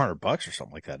like $400 or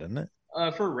something like that, isn't it?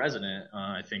 For a resident,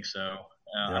 I think so.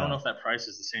 I don't know if that price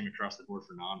is the same across the board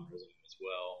for non-resident as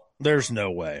well. There's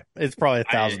no way. It's probably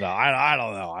 $1,000. I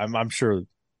don't know. I'm sure.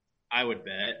 I would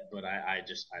bet, but I don't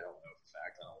know for a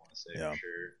fact. I don't want to say for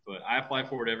sure. But I apply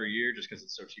for it every year just because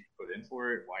it's so cheap to put in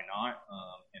for it. Why not?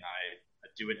 And I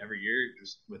do it every year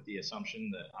just with the assumption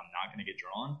that I'm not going to get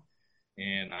drawn.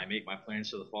 And I make my plans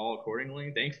for the fall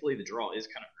accordingly. Thankfully, the draw is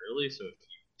kind of early, so if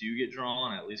you do get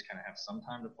drawn, I at least kind of have some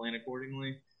time to plan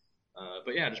accordingly.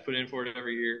 But yeah, just put in for it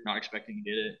every year, not expecting to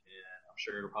get it. And I'm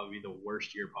sure it'll probably be the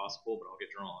worst year possible, but I'll get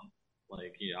drawn.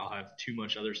 Like, yeah, I'll have too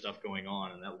much other stuff going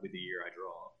on, and that will be the year I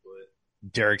draw.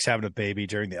 But Derek's having a baby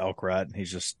during the elk rut, and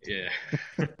he's just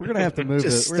We're gonna have to move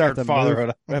Just this. We're gonna start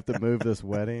fatherhood. we have to move this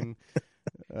wedding.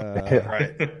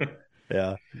 right.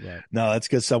 Yeah. Yeah. No, that's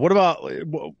good stuff. What about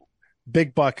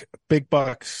big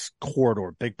bucks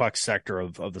corridor, big buck sector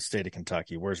of the state of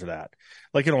Kentucky? Where's it at?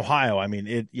 Like in Ohio, I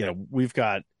mean, we've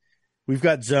got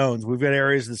zones, we've got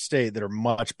areas of the state that are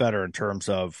much better in terms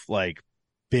of like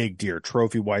big deer,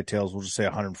 trophy whitetails. We'll just say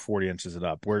 140 inches and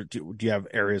up. Where do you have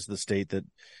areas of the state that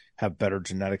have better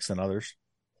genetics than others?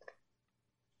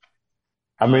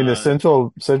 I mean, the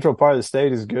central part of the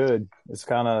state is good. It's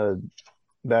kind of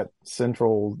that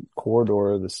central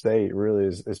corridor of the state really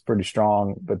is pretty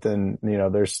strong. But then,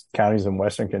 there's counties in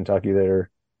Western Kentucky that are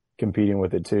competing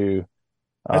with it too.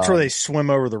 That's where they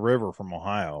swim over the river from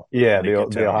Ohio. Yeah,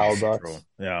 the Ohio Bucks.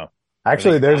 Yeah.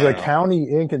 Actually, there's a county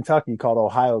in Kentucky called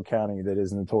Ohio County that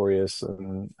is notorious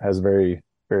and has very,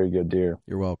 very good deer.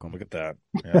 You're welcome. Look at that.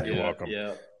 Yeah, you're welcome.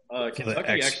 Yeah.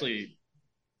 Kentucky actually.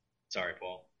 Sorry,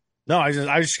 Paul. No, I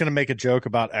was just going to make a joke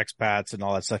about expats and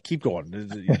all that stuff. Keep going.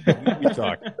 You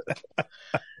talk.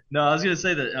 No, I was going to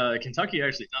say that Kentucky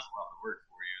actually does a lot of work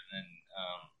for you. And then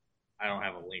I don't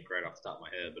have a link right off the top of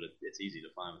my head, but it's easy to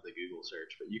find with a Google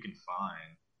search. But you can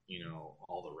find,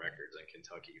 all the records in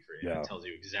Kentucky for you. Yeah. It tells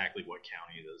you exactly what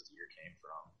county those deer came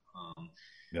from.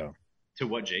 To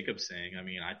what Jacob's saying, I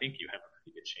mean, I think you have a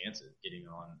pretty good chance of getting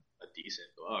on a decent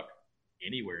buck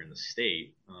anywhere in the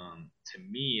state. To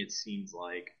me, it seems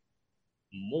like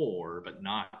more, but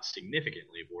not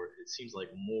significantly more. It seems like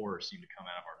more seem to come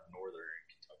out of our northern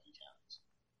Kentucky counties.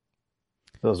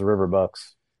 Those river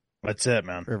bucks. That's it,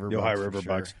 man. The Ohio River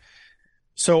Bucks. Sure.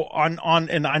 So on,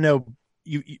 and I know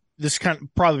you this can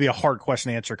probably be a hard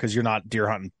question to answer because you're not deer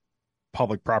hunting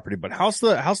public property, but how's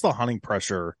the hunting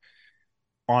pressure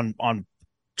on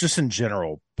just in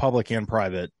general, public and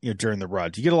private, during the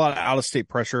rut? Do you get a lot of out of state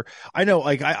pressure? I know,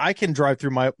 like I can drive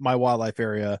through my wildlife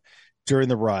area during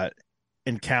the rut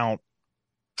and count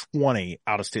 20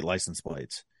 out of state license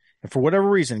plates. And for whatever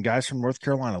reason, guys from North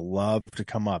Carolina love to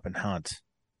come up and hunt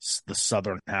the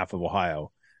southern half of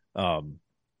Ohio.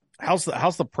 How's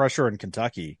the pressure in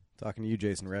Kentucky? Talking to you,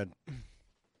 Jason Red.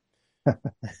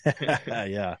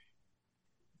 Yeah.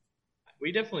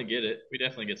 We definitely get it. We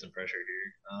definitely get some pressure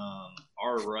here.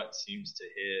 Our rut seems to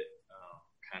hit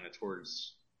kind of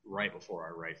towards right before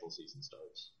our rifle season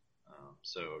starts.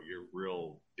 So your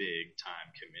real big time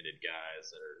committed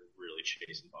guys that are really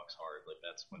chasing bucks hard, like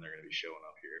that's when they're going to be showing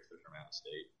up here if they're from out of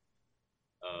state.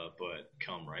 But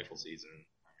come rifle season,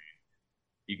 I mean,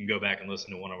 you can go back and listen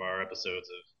to one of our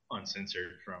episodes of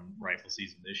Uncensored from rifle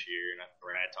season this year, and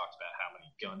Brad talks about how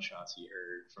many gunshots he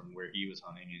heard from where he was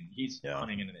hunting, and he's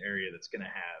hunting in an area that's going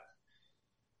to have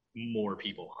more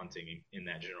people hunting in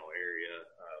that general area.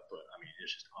 But I mean,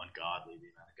 it's just ungodly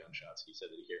the amount of gunshots he said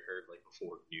that he heard like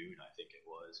before noon, I think it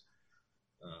was.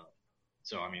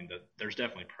 So I mean, there's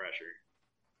definitely pressure.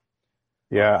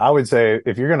 Yeah, I would say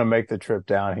if you're going to make the trip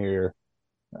down here,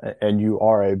 and you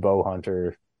are a bow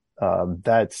hunter,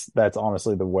 that's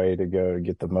honestly the way to go to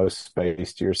get the most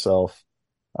space to yourself.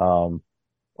 A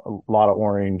lot of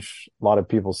orange, a lot of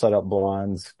people set up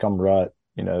blinds come rut.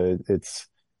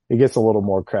 It gets a little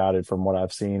more crowded from what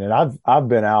I've seen. And I've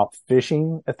been out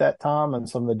fishing at that time and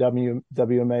some of the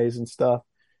WMAs and stuff,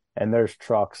 and there's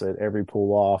trucks at every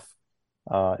pull off.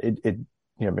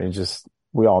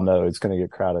 We all know it's going to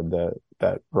get crowded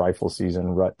that rifle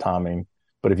season rut timing.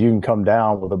 But if you can come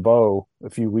down with a bow a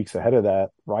few weeks ahead of that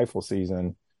rifle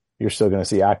season, you're still going to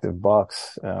see active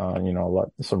bucks,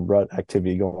 some rut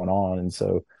activity going on. And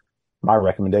so my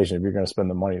recommendation, if you're going to spend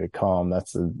the money to come,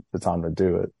 that's the time to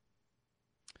do it.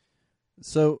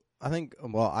 So I think,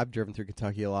 well, I've driven through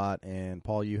Kentucky a lot, and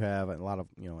Paul, you have, and a lot of,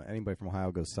 anybody from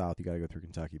Ohio goes south, you got to go through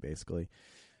Kentucky, basically.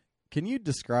 Can you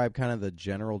describe kind of the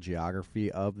general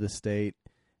geography of the state?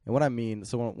 And what I mean,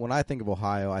 so when I think of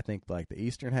Ohio, I think like the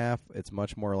eastern half, it's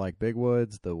much more like Big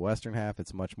Woods. The western half,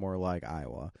 it's much more like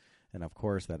Iowa. And of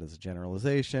course, that is a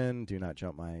generalization. Do not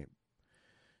jump my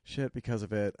shit because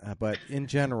of it. But in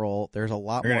general, there's a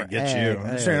lot They're more gonna get ag. you.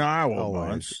 This ain't Iowa, Oh,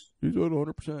 bunch. he's on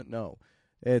 100%. No.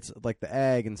 It's like the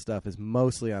ag and stuff is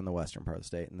mostly on the western part of the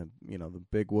state, and the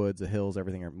big woods, the hills,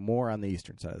 everything are more on the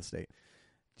eastern side of the state.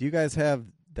 Do you guys have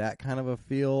that kind of a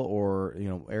feel, or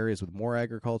areas with more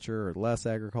agriculture or less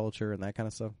agriculture and that kind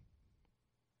of stuff?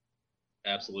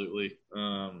 Absolutely.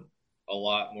 A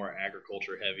lot more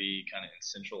agriculture heavy kind of in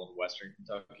central and western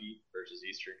Kentucky versus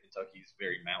eastern Kentucky is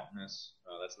very mountainous.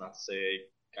 That's not to say,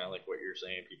 kind of like what you're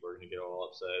saying, people are going to get all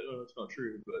upset. Oh, it's not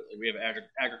true. But we have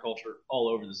agriculture all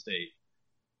over the state.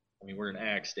 I mean, we're an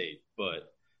ag state,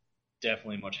 but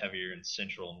definitely much heavier in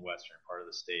central and western part of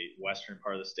the state. Western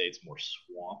part of the state's more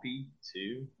swampy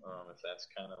too, if that's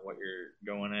kind of what you're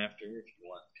going after. If you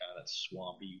want kind of that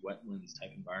swampy wetlands type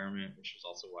environment, which is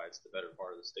also why it's the better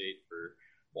part of the state for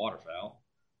waterfowl.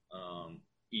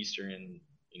 Eastern,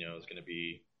 is going to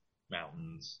be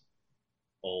mountains,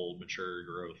 old mature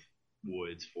growth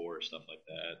woods, forest, stuff like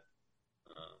that.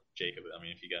 Jacob, I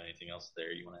mean, if you got anything else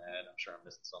there you want to add, I'm sure I'm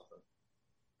missing something.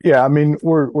 Yeah, I mean,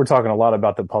 we're talking a lot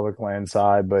about the public land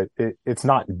side, but it's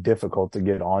not difficult to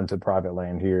get onto private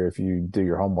land here if you do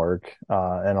your homework.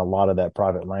 And a lot of that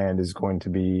private land is going to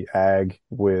be ag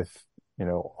with,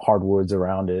 hardwoods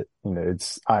around it.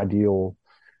 It's ideal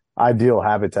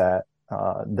habitat.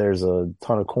 There's a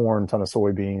ton of corn, ton of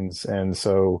soybeans. And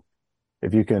so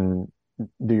if you can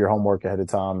do your homework ahead of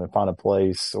time and find a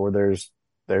place, or there's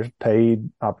paid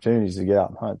opportunities to get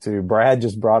out and hunt too. Brad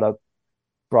just brought up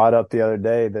the other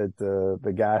day that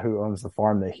the guy who owns the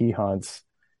farm that he hunts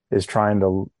is trying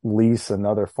to lease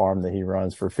another farm that he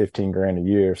runs for $15,000 a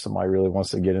year. If somebody really wants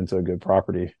to get into a good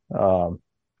property,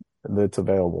 that's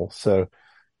available. So,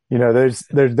 there's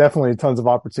definitely tons of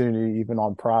opportunity even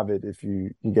on private if you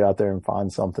get out there and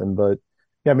find something. But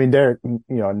yeah, I mean, Derek,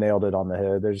 nailed it on the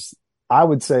head. I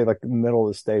would say like the middle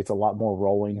of the state's a lot more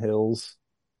rolling hills.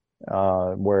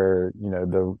 Where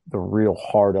the real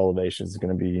hard elevation is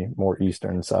going to be more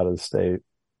eastern side of the state.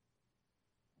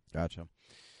 Gotcha.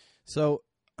 So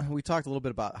we talked a little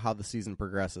bit about how the season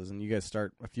progresses, and you guys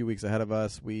start a few weeks ahead of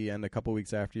us. We end a couple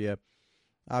weeks after you.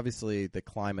 Obviously, the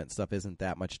climate stuff isn't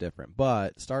that much different,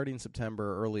 but starting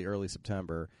September, early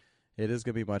September, it is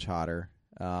going to be much hotter.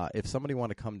 If somebody want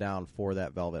to come down for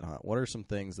that velvet hunt, what are some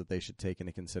things that they should take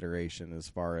into consideration as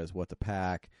far as what to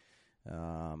pack?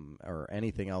 Or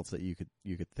anything else that you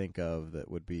could think of that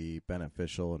would be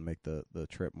beneficial and make the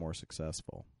trip more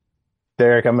successful?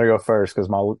 Derek, I'm going to go first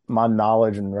because my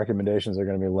knowledge and recommendations are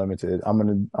going to be limited. I'm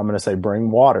going to say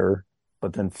bring water,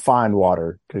 but then find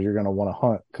water because you're going to want to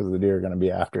hunt because the deer are going to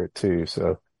be after it too.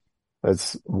 So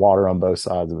that's water on both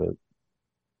sides of it.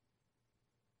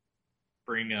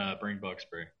 Bring bug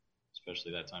spray,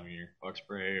 especially that time of year. Bug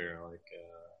spray or like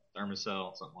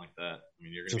Thermacell, something like that. I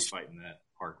mean, you're going to be fighting that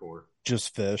hardcore.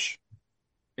 Just fish.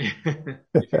 If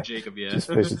you're Jacob, yeah. Just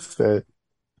fish instead.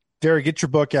 Derek, get your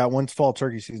book out. When's fall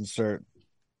turkey season start?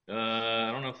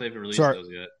 I don't know if they've released those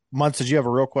yet. Muntz, did you have a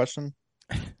real question?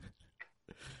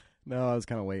 No, I was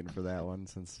kind of waiting for that one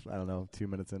since, I don't know, 2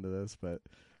 minutes into this. But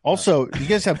also, you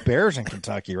guys have bears in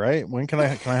Kentucky, right? When can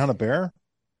I hunt a bear?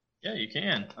 Yeah, you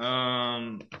can.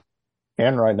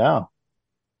 And right now.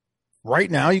 Right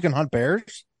now you can hunt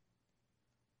bears?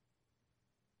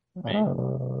 Hey, Yep.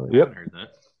 I haven't heard that.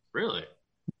 Really?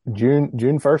 June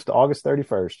 1st to August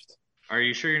 31st. Are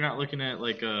you sure you're not looking at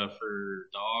like for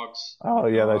dogs? Oh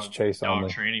yeah, that's chase dog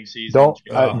only. Training season.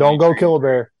 Don't go kill a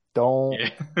bear. Don't.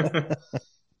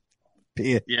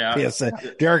 Yeah.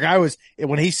 PSA. Derek,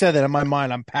 when he said that in my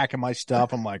mind, I'm packing my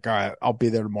stuff. I'm like, all right, I'll be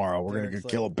there tomorrow. We're gonna go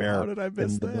kill a bear how did I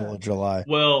miss in the that? middle of July.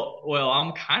 Well,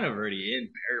 I'm kind of already in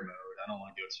bear mode. I don't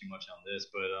want to go too much on this,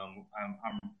 but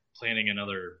I'm planning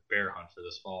another bear hunt for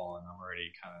this fall, and I'm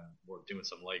already kind of doing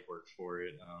some legwork for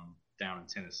it down in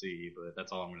Tennessee. But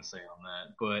that's all I'm going to say on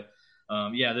that. But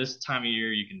yeah, this time of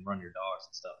year you can run your dogs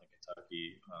and stuff in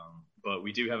Kentucky. But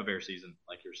we do have a bear season,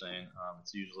 like you're saying.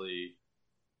 It's usually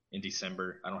in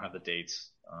December. I don't have the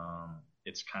dates.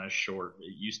 It's kind of short.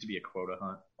 It used to be a quota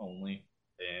hunt only.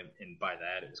 And by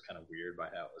that, it was kind of weird by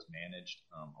how it was managed.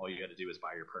 All you had to do was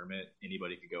buy your permit.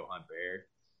 Anybody could go hunt bear.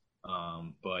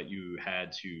 But you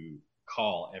had to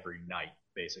call every night,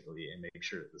 basically, and make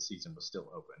sure that the season was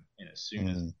still open. And as soon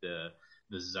as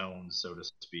the zones, so to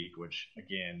speak, which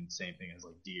again, same thing as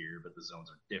like deer, but the zones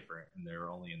are different and they're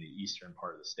only in the eastern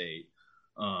part of the state.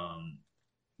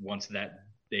 Once that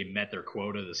they met their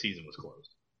quota, the season was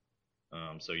closed.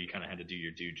 So you kind of had to do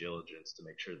your due diligence to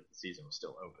make sure that the season was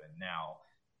still open. Now,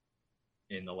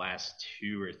 in the last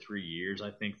 2 or 3 years,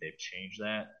 I think they've changed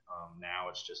that. Now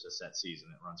it's just a set season.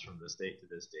 It runs from this date to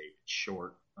this date. It's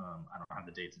short. I don't have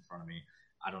the dates in front of me.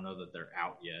 I don't know that they're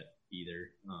out yet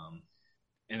either.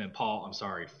 And then Paul, I'm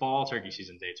sorry, fall turkey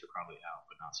season dates are probably out,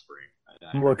 but not spring.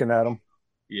 I'm looking at them.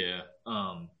 Yeah.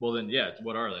 Well then, yeah.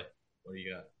 What are they? What do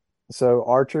you got? So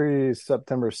archery is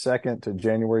September 2nd to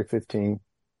January 15th.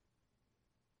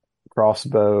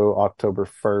 Crossbow October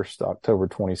 1st, October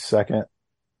 22nd.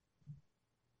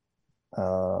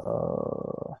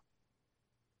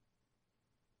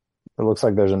 It looks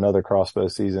like there's another crossbow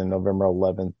season November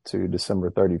 11th to December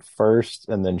 31st,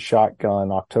 and then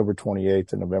shotgun October 28th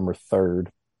to November 3rd,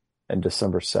 and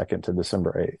December 2nd to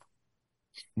December 8th.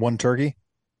 One turkey?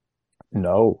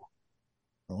 No.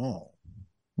 Oh.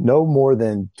 No more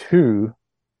than 2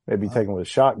 may be taken with a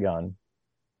shotgun,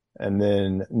 and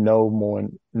then no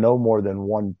more than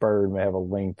 1 bird may have a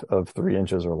length of 3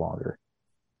 inches or longer.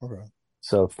 Okay.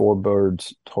 So 4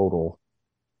 birds total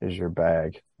is your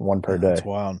bag, 1 per day. That's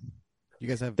wild. You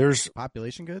guys have There's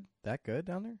population good? That good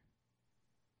down there?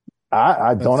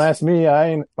 I don't ask me.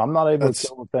 I'm not able to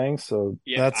kill the thing, so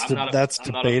Yeah, that's I'm not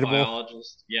debatable. Not a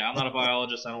biologist. Yeah, I'm not a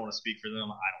biologist. I don't want to speak for them. I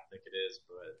don't think it is,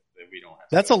 but we don't have.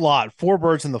 That's a lot. 4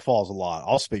 birds in the fall is a lot.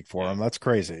 I'll speak for them. That's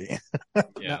crazy.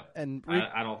 Yeah, and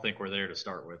I don't think we're there to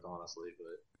start with, honestly,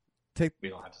 but we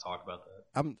don't have to talk about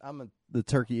that. I'm the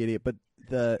turkey idiot, but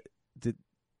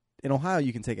in Ohio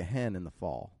you can take a hen in the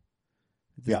fall.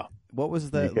 Yeah. What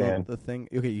was the thing?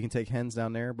 Okay, you can take hens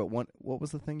down there, but what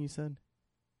was the thing you said?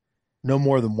 No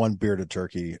more than 1 bearded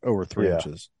turkey over 3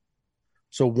 inches.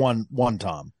 So one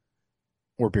tom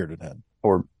or bearded hen.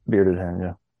 Or bearded hen,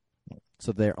 yeah.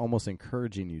 So they're almost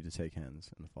encouraging you to take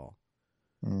hens in the fall.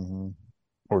 Mm-hmm.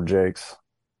 Or jakes.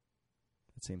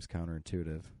 That seems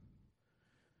counterintuitive.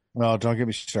 Well, don't get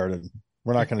me started.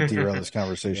 We're not going to derail this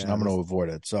conversation. I'm going to avoid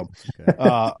it. So,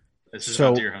 okay. This is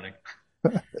about deer hunting.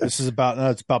 This is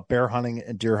it's about bear hunting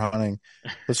and deer hunting.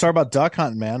 Let's talk about duck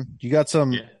hunting, man. You got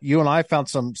some. Yeah. You and I found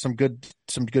some good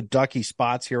ducky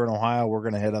spots here in Ohio. We're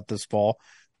going to hit up this fall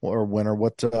or winter.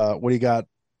 What do you got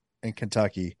in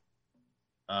Kentucky?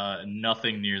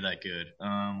 Nothing near that good.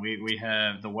 We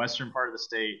have the western part of the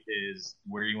state is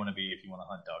where you want to be if you want to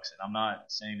hunt ducks. And I'm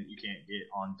not saying that you can't get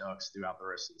on ducks throughout the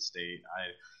rest of the state. I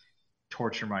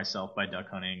torture myself by duck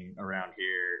hunting around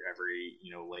here every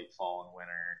late fall and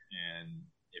winter, and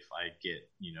if I get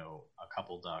a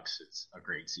couple ducks, it's a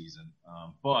great season.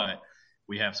 But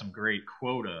we have some great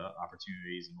quota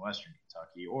opportunities in western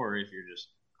Kentucky, or if you're just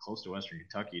close to western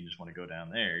Kentucky and just want to go down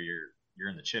there, you're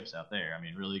in the chips out there. I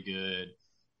mean, really good.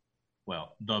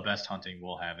 Well, the best hunting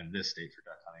we'll have in this state for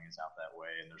duck hunting is out that way,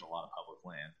 and there's a lot of public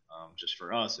land. Just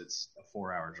for us, it's a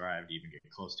 4-hour drive to even get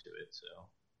close to it. So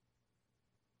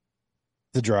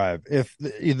the drive.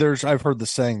 I've heard the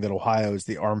saying that Ohio is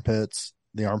the armpit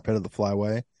of the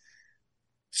flyway.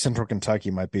 Central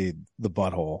Kentucky might be the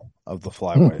butthole of the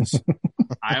flyways.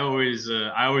 I always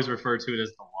refer to it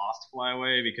as the lost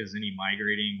flyway because any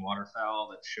migrating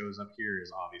waterfowl that shows up here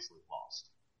is obviously lost.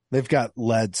 They've got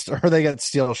they got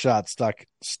steel shot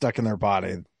stuck in their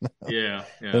body. Yeah.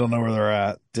 They don't know where they're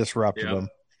at. Disrupted them.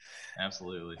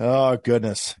 Absolutely. Oh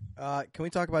goodness. Can we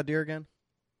talk about deer again?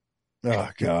 Oh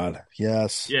God,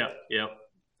 yes. Yeah.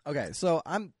 Okay, so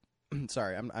I'm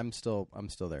sorry, I'm still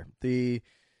there. The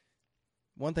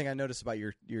one thing I noticed about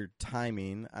your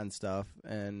timing on stuff,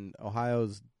 and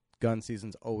Ohio's gun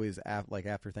season's always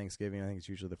after Thanksgiving. I think it's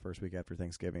usually the first week after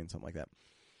Thanksgiving, something like that.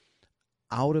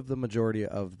 Out of the majority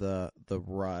of the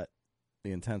rut,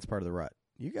 the intense part of the rut,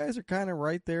 you guys are kind of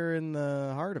right there in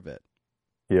the heart of it.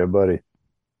 Yeah, buddy.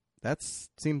 That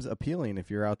seems appealing if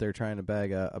you're out there trying to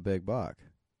bag a big buck.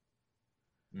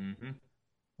 Mm-hmm.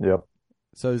 Yep.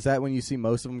 So is that when you see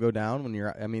most of them go down when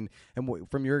you're? I mean, and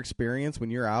from your experience when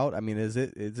you're out, I mean, is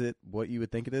it what you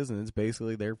would think it is, and it's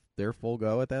basically their full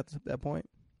go at that point?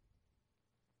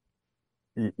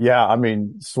 Yeah, I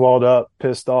mean, swelled up,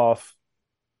 pissed off,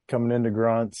 coming into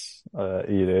grunts.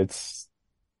 That's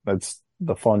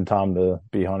the fun time to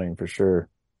be hunting for sure.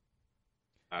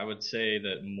 I would say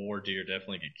that more deer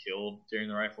definitely get killed during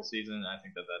the rifle season. I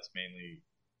think that's mainly.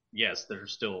 Yes, they're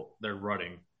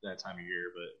rutting that time of year,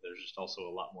 but there's just also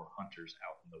a lot more hunters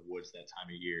out in the woods that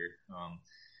time of year.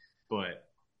 But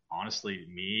honestly,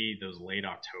 those late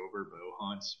October bow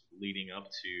hunts leading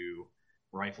up to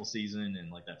rifle season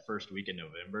and like that first week in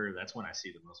November, that's when I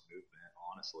see the most movement.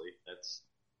 Honestly,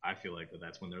 I feel like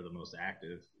that's when they're the most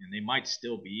active, and they might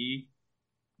still be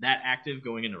that active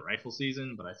going into rifle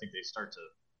season, but I think they start to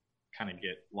kind of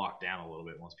get locked down a little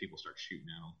bit once people start shooting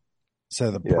at them.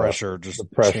 So the Yeah, pressure just the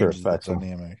pressure changes the affects them.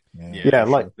 dynamic. Yeah, Yeah,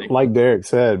 for sure. like Derek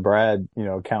said, Brad,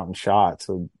 counting shots.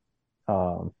 So,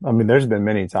 I mean, there's been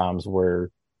many times where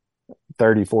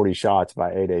 30, 40 shots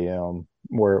by 8 a.m.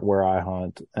 where I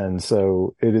hunt. And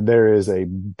so there is a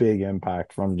big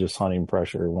impact from just hunting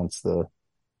pressure once the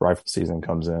rifle season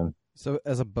comes in. So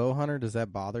as a bow hunter, does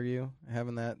that bother you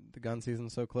having the gun season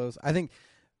so close? I think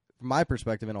from my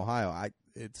perspective in Ohio,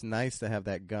 it's nice to have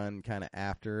that gun kind of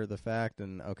after the fact,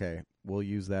 and okay, we'll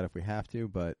use that if we have to,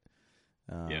 but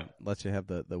lets you have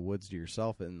the woods to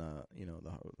yourself in the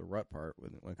the rut part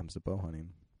when it comes to bow hunting.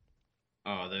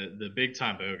 Oh, the big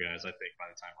time bow guys, I think by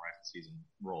the time rifle season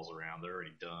rolls around, they're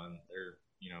already done. They're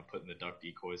putting the duck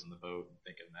decoys in the boat and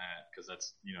thinking that, because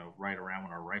that's right around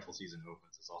when our rifle season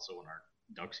opens. It's also when our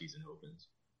duck season opens.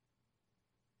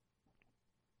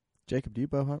 Jacob, do you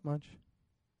bow hunt much?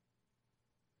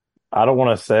 I don't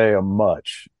want to say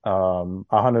much. I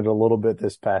hunted a little bit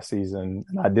this past season,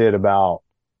 and I did about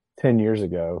 10 years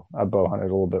ago. I bow hunted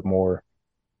a little bit more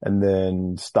and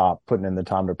then stopped putting in the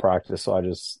time to practice. So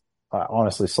I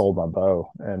honestly sold my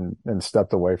bow and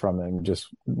stepped away from it and just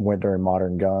went during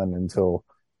modern gun until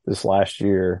this last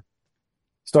year.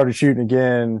 Started shooting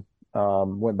again.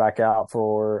 Went back out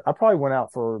I probably went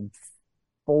out for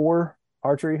 4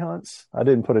 archery hunts. I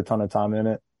didn't put a ton of time in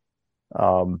it.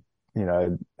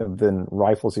 Then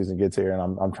rifle season gets here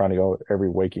and I'm trying to go every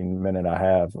waking minute I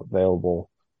have available.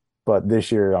 But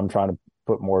this year I'm trying to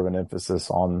put more of an emphasis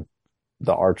on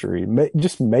the archery,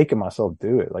 just making myself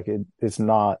do it. Like it's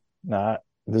not, this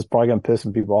is probably going to piss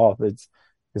some people off. It's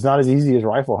not as easy as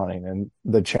rifle hunting, and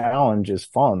the challenge is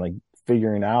fun. Like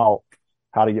figuring out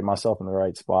how to get myself in the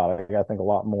right spot. I got to think a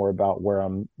lot more about where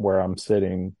I'm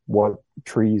sitting, what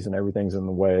trees and everything's in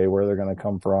the way, where they're going to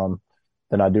come from,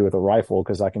 than I do with a rifle,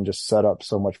 because I can just set up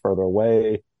so much further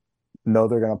away, know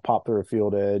they're going to pop through a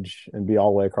field edge and be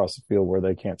all the way across the field where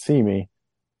they can't see me.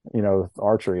 With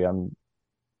archery,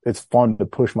 it's fun to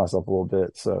push myself a little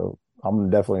bit. So I'm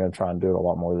definitely going to try and do it a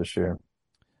lot more this year.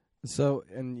 So,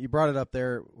 and you brought it up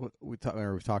there, we've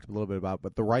talked a little bit about,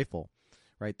 but the rifle,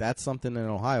 right? That's something in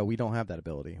Ohio. We don't have that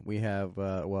ability. We have,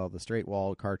 the straight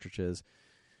wall cartridges.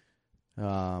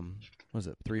 What is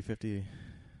it, 350?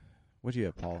 What do you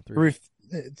have, Paul?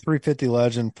 350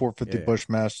 Legend, 450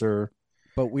 Bushmaster.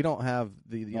 But we don't have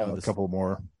a couple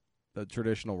more. The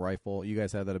traditional rifle. You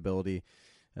guys have that ability.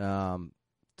 So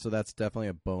that's definitely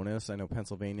a bonus. I know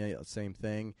Pennsylvania, same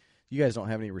thing. You guys don't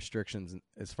have any restrictions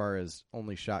as far as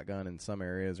only shotgun in some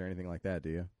areas or anything like that, do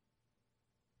you?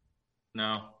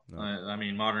 No. I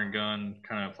mean, modern gun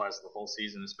kind of applies to the whole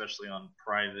season, especially on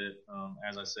private.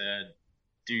 As I said,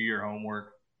 do your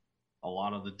homework. A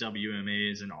lot of the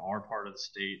WMAs in our part of the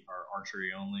state are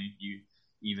archery only.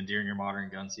 Even during your modern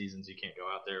gun seasons, you can't go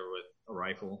out there with a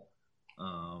rifle.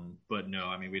 But no,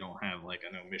 I mean, we don't have,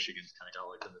 I know Michigan's kind of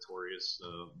got the notorious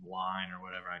line or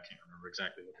whatever. I can't remember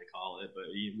exactly what they call it, but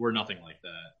we're nothing like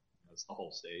that. It's the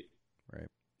whole state. Right.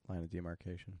 Line of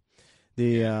demarcation.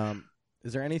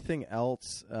 Is there anything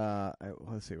else,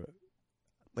 let's see,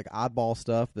 like oddball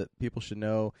stuff that people should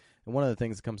know? And one of the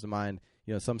things that comes to mind,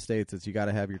 some states it's you got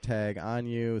to have your tag on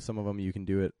you. Some of them you can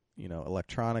do it,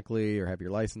 electronically, or have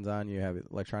your license on you, have it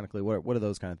electronically. What are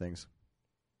those kind of things?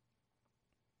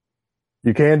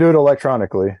 You can do it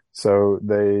electronically. So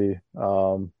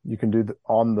you can do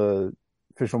on the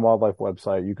Fish and Wildlife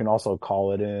website. You can also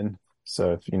call it in.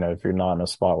 So if you're not in a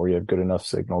spot where you have good enough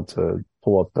signal to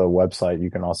pull up the website,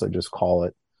 you can also just call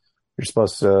it. You're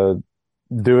supposed to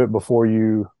do it before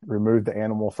you remove the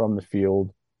animal from the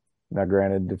field. Now,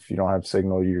 granted, if you don't have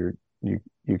signal, you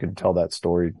can tell that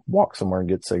story, walk somewhere and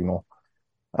get signal.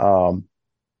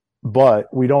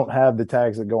 But we don't have the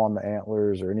tags that go on the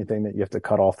antlers or anything that you have to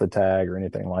cut off the tag or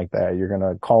anything like that. You're going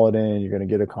to call it in. You're going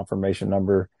to get a confirmation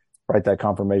number, write that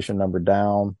confirmation number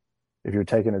down. If you're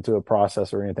taking it to a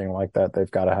process or anything like that, they've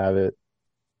got to have it.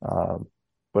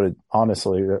 But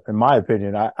honestly, in my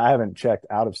opinion, I haven't checked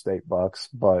out of state bucks,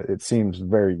 but it seems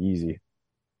very easy.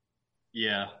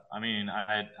 Yeah, I mean,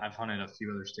 I've hunted a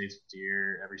few other states with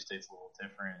deer. Every state's a little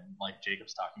different. Like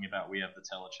Jacob's talking about, we have the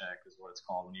telecheck is what it's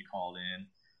called when you call it in.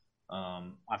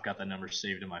 I've got that number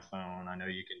saved in my phone. I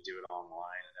know you can do it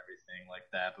online and everything like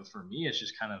that. But for me, it's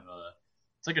just kind of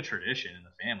it's like a tradition in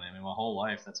the family. I mean, my whole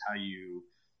life, that's how you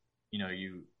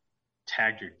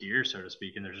tagged your deer, so to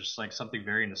speak. And there's just something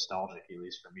very nostalgic, at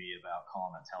least for me, about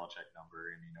calling that telecheck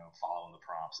number and, following the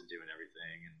prompts and doing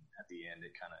everything. And at the end,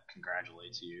 it kind of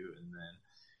congratulates you. And then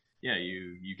yeah,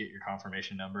 you get your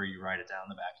confirmation number, you write it down in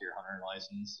the back of your hunter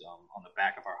license. On the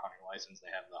back of our hunting license,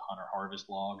 they have the hunter harvest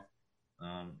log,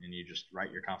 and you just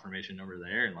write your confirmation number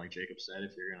there. And like Jacob said,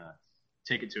 if you're gonna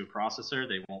take it to a processor,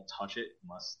 they won't touch it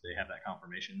unless they have that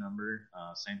confirmation number.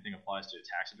 Same thing applies to a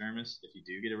taxidermist. If you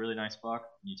do get a really nice buck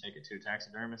and you take it to a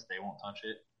taxidermist, they won't touch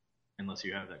it unless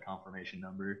you have that confirmation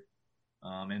number.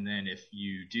 And then if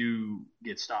you do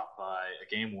get stopped by a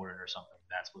game warden or something,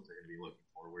 that's what they're going to be looking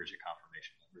for. Where's your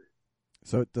confirmation number?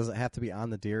 So does it have to be on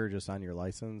the deer, or just on your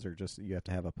license, or just you have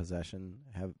to have a possession,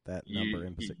 have that number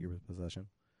in your possession?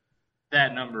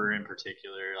 That number in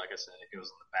particular, like I said, it goes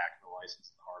on the back of the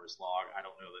license and the harvest log. I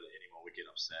don't know that anyone would get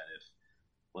upset if,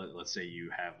 let's say you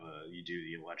do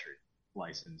the electric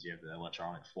license, you have the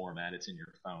electronic format, it's in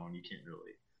your phone, you can't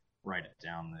really write it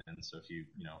down then. So if you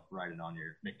write it on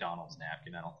your McDonald's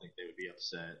napkin, I don't think they would be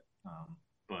upset.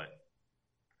 But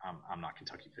I'm not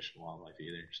Kentucky Fish and Wildlife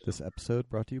either. So. This episode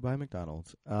brought to you by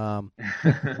McDonald's.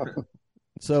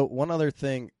 So one other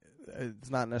thing, it's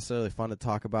not necessarily fun to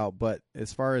talk about, but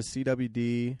as far as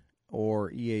CWD or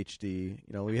EHD,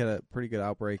 we had a pretty good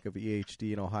outbreak of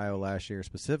EHD in Ohio last year,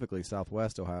 specifically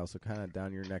Southwest Ohio, so kind of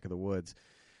down your neck of the woods.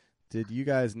 Did you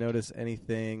guys notice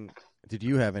anything? Did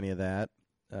you have any of that?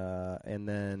 And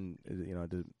then,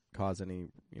 did it cause any,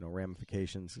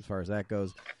 ramifications as far as that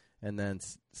goes? And then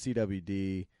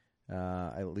CWD,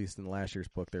 at least in last year's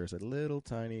book, there's a little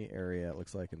tiny area, it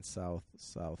looks like in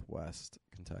southwest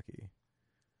Kentucky.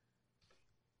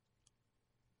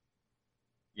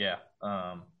 Yeah.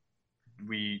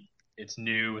 It's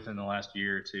new within the last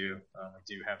year or two. We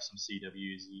do have some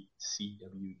CWD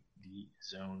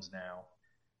zones now.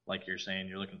 Like you're saying,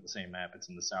 you're looking at the same map. It's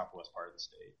in the southwest part of the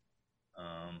state.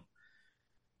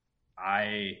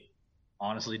 I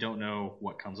honestly don't know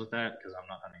what comes with that because I'm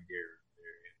not hunting deer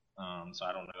there. So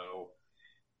I don't know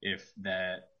if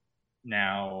that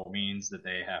now means that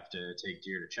they have to take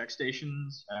deer to check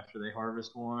stations after they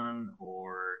harvest one,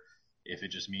 or if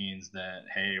it just means that,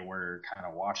 hey, we're kind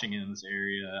of watching it in this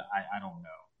area. I don't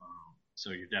know. So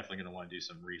you're definitely going to want to do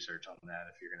some research on that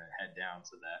if you're going to head down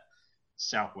to that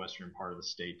southwestern part of the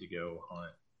state to go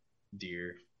hunt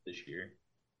deer this year.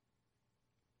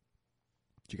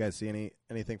 Did you guys see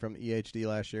anything from EHD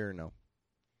last year or no?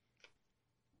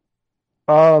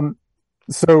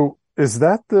 So is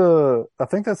that I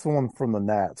think that's the one from the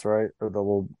gnats, right? Or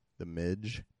the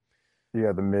midge?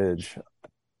 Yeah, the midge.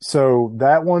 So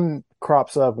that one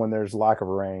crops up when there's lack of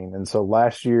rain. And so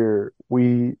last year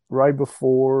right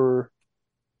before,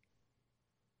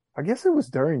 I guess it was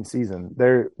during season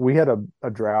we had a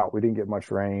drought. We didn't get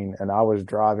much rain, and I was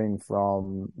driving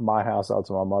from my house out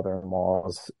to my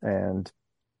mother-in-law's, and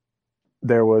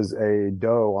there was a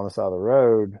doe on the side of the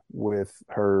road with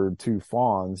her two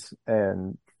fawns,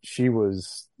 and she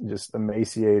was just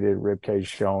emaciated, ribcage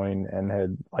showing, and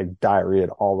had like diarrhea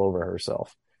all over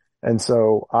herself. And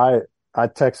so I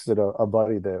texted a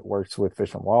buddy that works with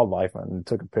Fish and Wildlife and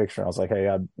took a picture. I was like,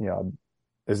 hey,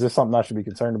 is this something I should be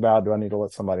concerned about? Do I need to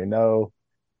let somebody know?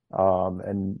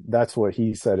 And that's what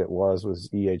he said it was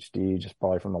EHD, just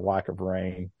probably from the lack of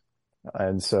rain.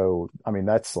 And so, I mean,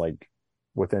 that's like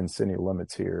within city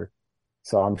limits here.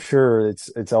 So I'm sure it's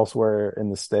elsewhere in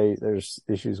the state. There's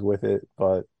issues with it,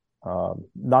 but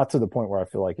not to the point where I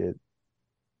feel like it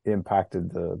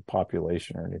impacted the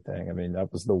population or anything. I mean,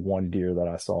 that was the one deer that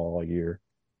I saw all year.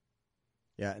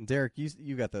 Yeah, and Derek,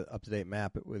 you got the up-to-date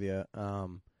map with you.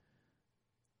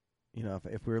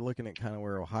 If we were looking at kind of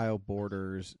where Ohio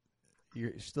borders,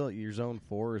 your zone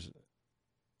 4s,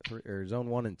 or zone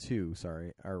 1 and 2,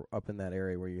 sorry, are up in that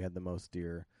area where you had the most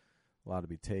deer allowed to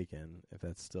be taken, if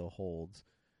that still holds.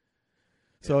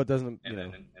 So it doesn't,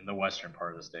 then in the western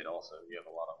part of the state also, you have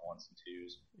a lot of 1s and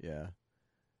 2s. Yeah.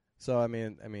 So I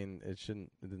mean, it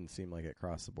didn't seem like it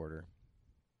crossed the border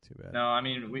too bad. No, I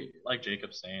mean, like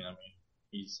Jacob's saying, I mean,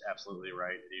 he's absolutely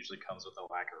right. It usually comes with a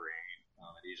lack of rain.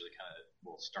 It usually kind of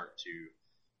will start to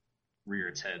rear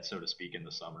its head, so to speak, in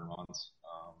the summer months.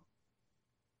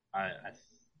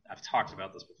 I've talked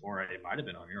about this before. It might have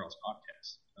been on your all's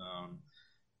podcast.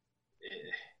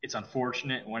 It's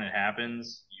unfortunate when it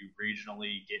happens. You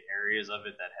regionally get areas of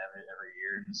it that have it every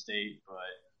year in the state,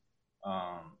 but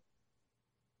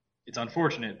it's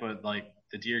unfortunate. But like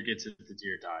the deer gets it, the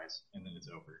deer dies, and then it's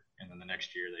over. And then the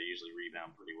next year they usually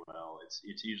rebound pretty well. It's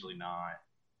usually not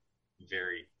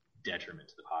very detriment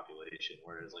to the population,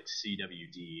 whereas like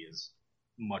CWD is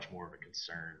much more of a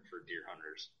concern for deer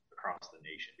hunters across the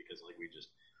nation because like we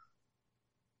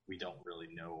don't really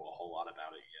know a whole lot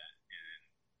about it yet, and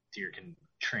deer can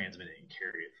transmit it and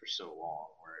carry it for so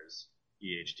long, whereas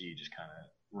EHD just kind of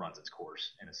runs its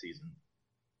course in a season.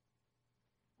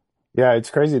 Yeah, it's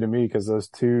crazy to me because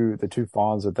the two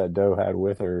fawns that doe had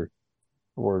with her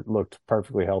looked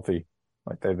perfectly healthy,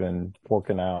 like they've been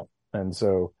working out, and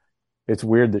so it's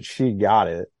weird that she got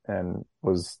it and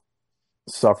was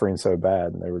suffering so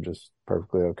bad, and they were just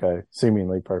perfectly okay,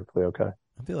 seemingly perfectly okay.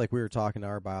 I feel like we were talking to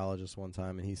our biologist one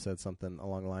time, and he said something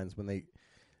along the lines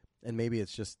and maybe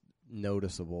it's just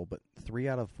noticeable, but 3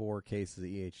 out of 4 cases of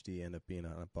EHD end up being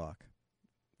on a buck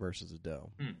versus a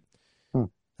doe. Hmm.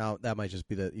 Now, that might just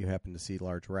be that you happen to see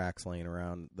large racks laying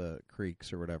around the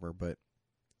creeks or whatever, but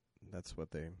that's what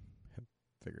they have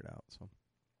figured out. So,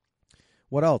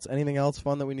 what else? Anything else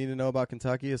fun that we need to know about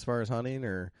Kentucky as far as hunting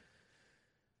or?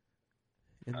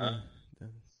 You're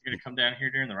going to come down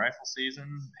here during the rifle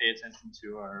season, pay attention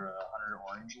to our hunter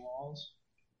orange laws.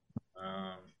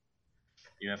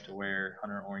 You have to wear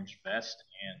hunter orange vest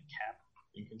and cap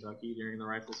in Kentucky during the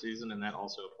rifle season, and that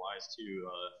also applies to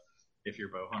if you're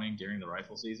bow hunting during the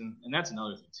rifle season. And that's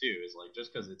another thing too, is like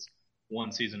just because it's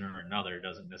one season or another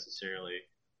doesn't necessarily,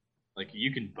 like,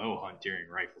 you can bow hunt during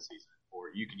rifle season, or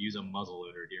you could use a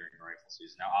muzzleloader during rifle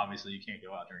season. Now, obviously, you can't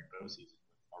go out during bow season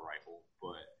with a rifle,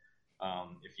 but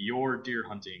if you're deer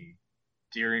hunting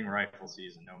during rifle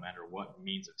season, no matter what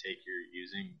means of take you're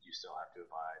using, you still have to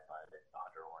abide by the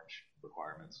hunter orange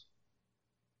requirements.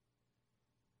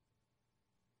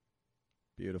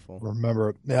 Beautiful.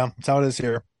 Remember, yeah, that's how it is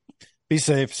here. Be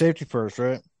safe. Safety first,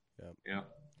 right? Yeah.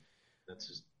 That's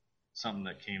just something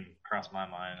that came across my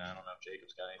mind. I don't know if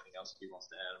Jacob's got anything else he wants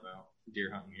to add about deer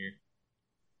hunting here.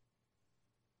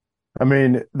 I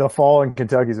mean, the fall in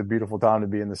Kentucky is a beautiful time to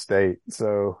be in the state.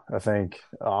 So I think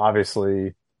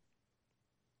obviously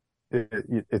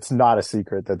it's not a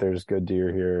secret that there's good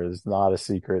deer here. It's not a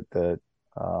secret that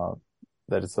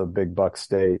it's a big buck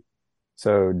state.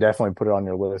 So definitely put it on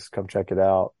your list. Come check it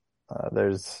out.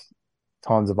 There's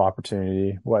tons of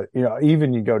opportunity.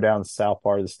 Even you go down the south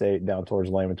part of the state, down towards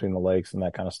Land Between the Lakes and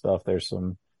that kind of stuff. There's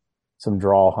some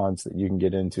draw hunts that you can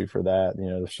get into for that.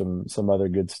 There's some other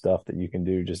good stuff that you can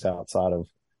do just outside of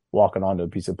walking onto a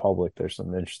piece of public. There's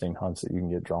some interesting hunts that you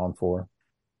can get drawn for.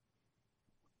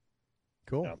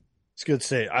 Cool. Yeah. It's good to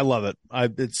say. I love it.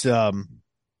 It's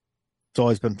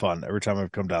always been fun every time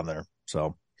I've come down there.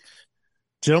 So,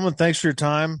 gentlemen, thanks for your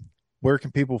time. Where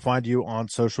can people find you on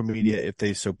social media if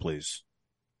they so please?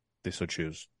 If they so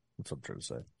choose. That's what I'm trying to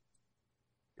say.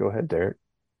 Go ahead, Derek.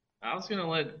 I was going to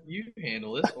let you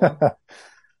handle this one.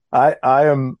 I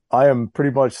am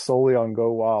pretty much solely on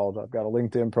GoWild. I've got a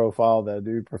LinkedIn profile that I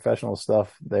do professional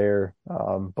stuff there,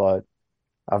 but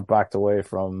I've backed away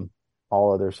from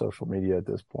all other social media at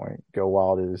this point.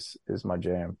 GoWild is my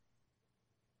jam.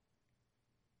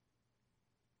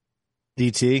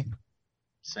 DT?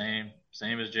 Same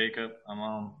as Jacob.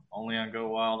 I'm only on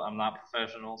GoWild. I'm not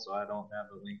professional, so I don't have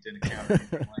a LinkedIn account or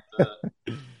anything like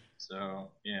that. So,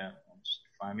 yeah, just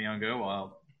find me on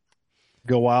GoWild.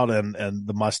 GoWild and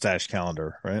the mustache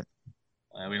calendar, right?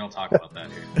 We don't talk about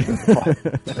that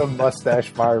here. The mustache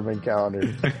fireman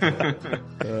calendar.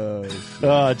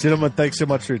 Gentlemen, thanks so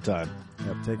much for your time.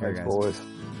 Yep, take care, guys. Boys.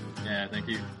 Yeah, thank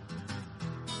you.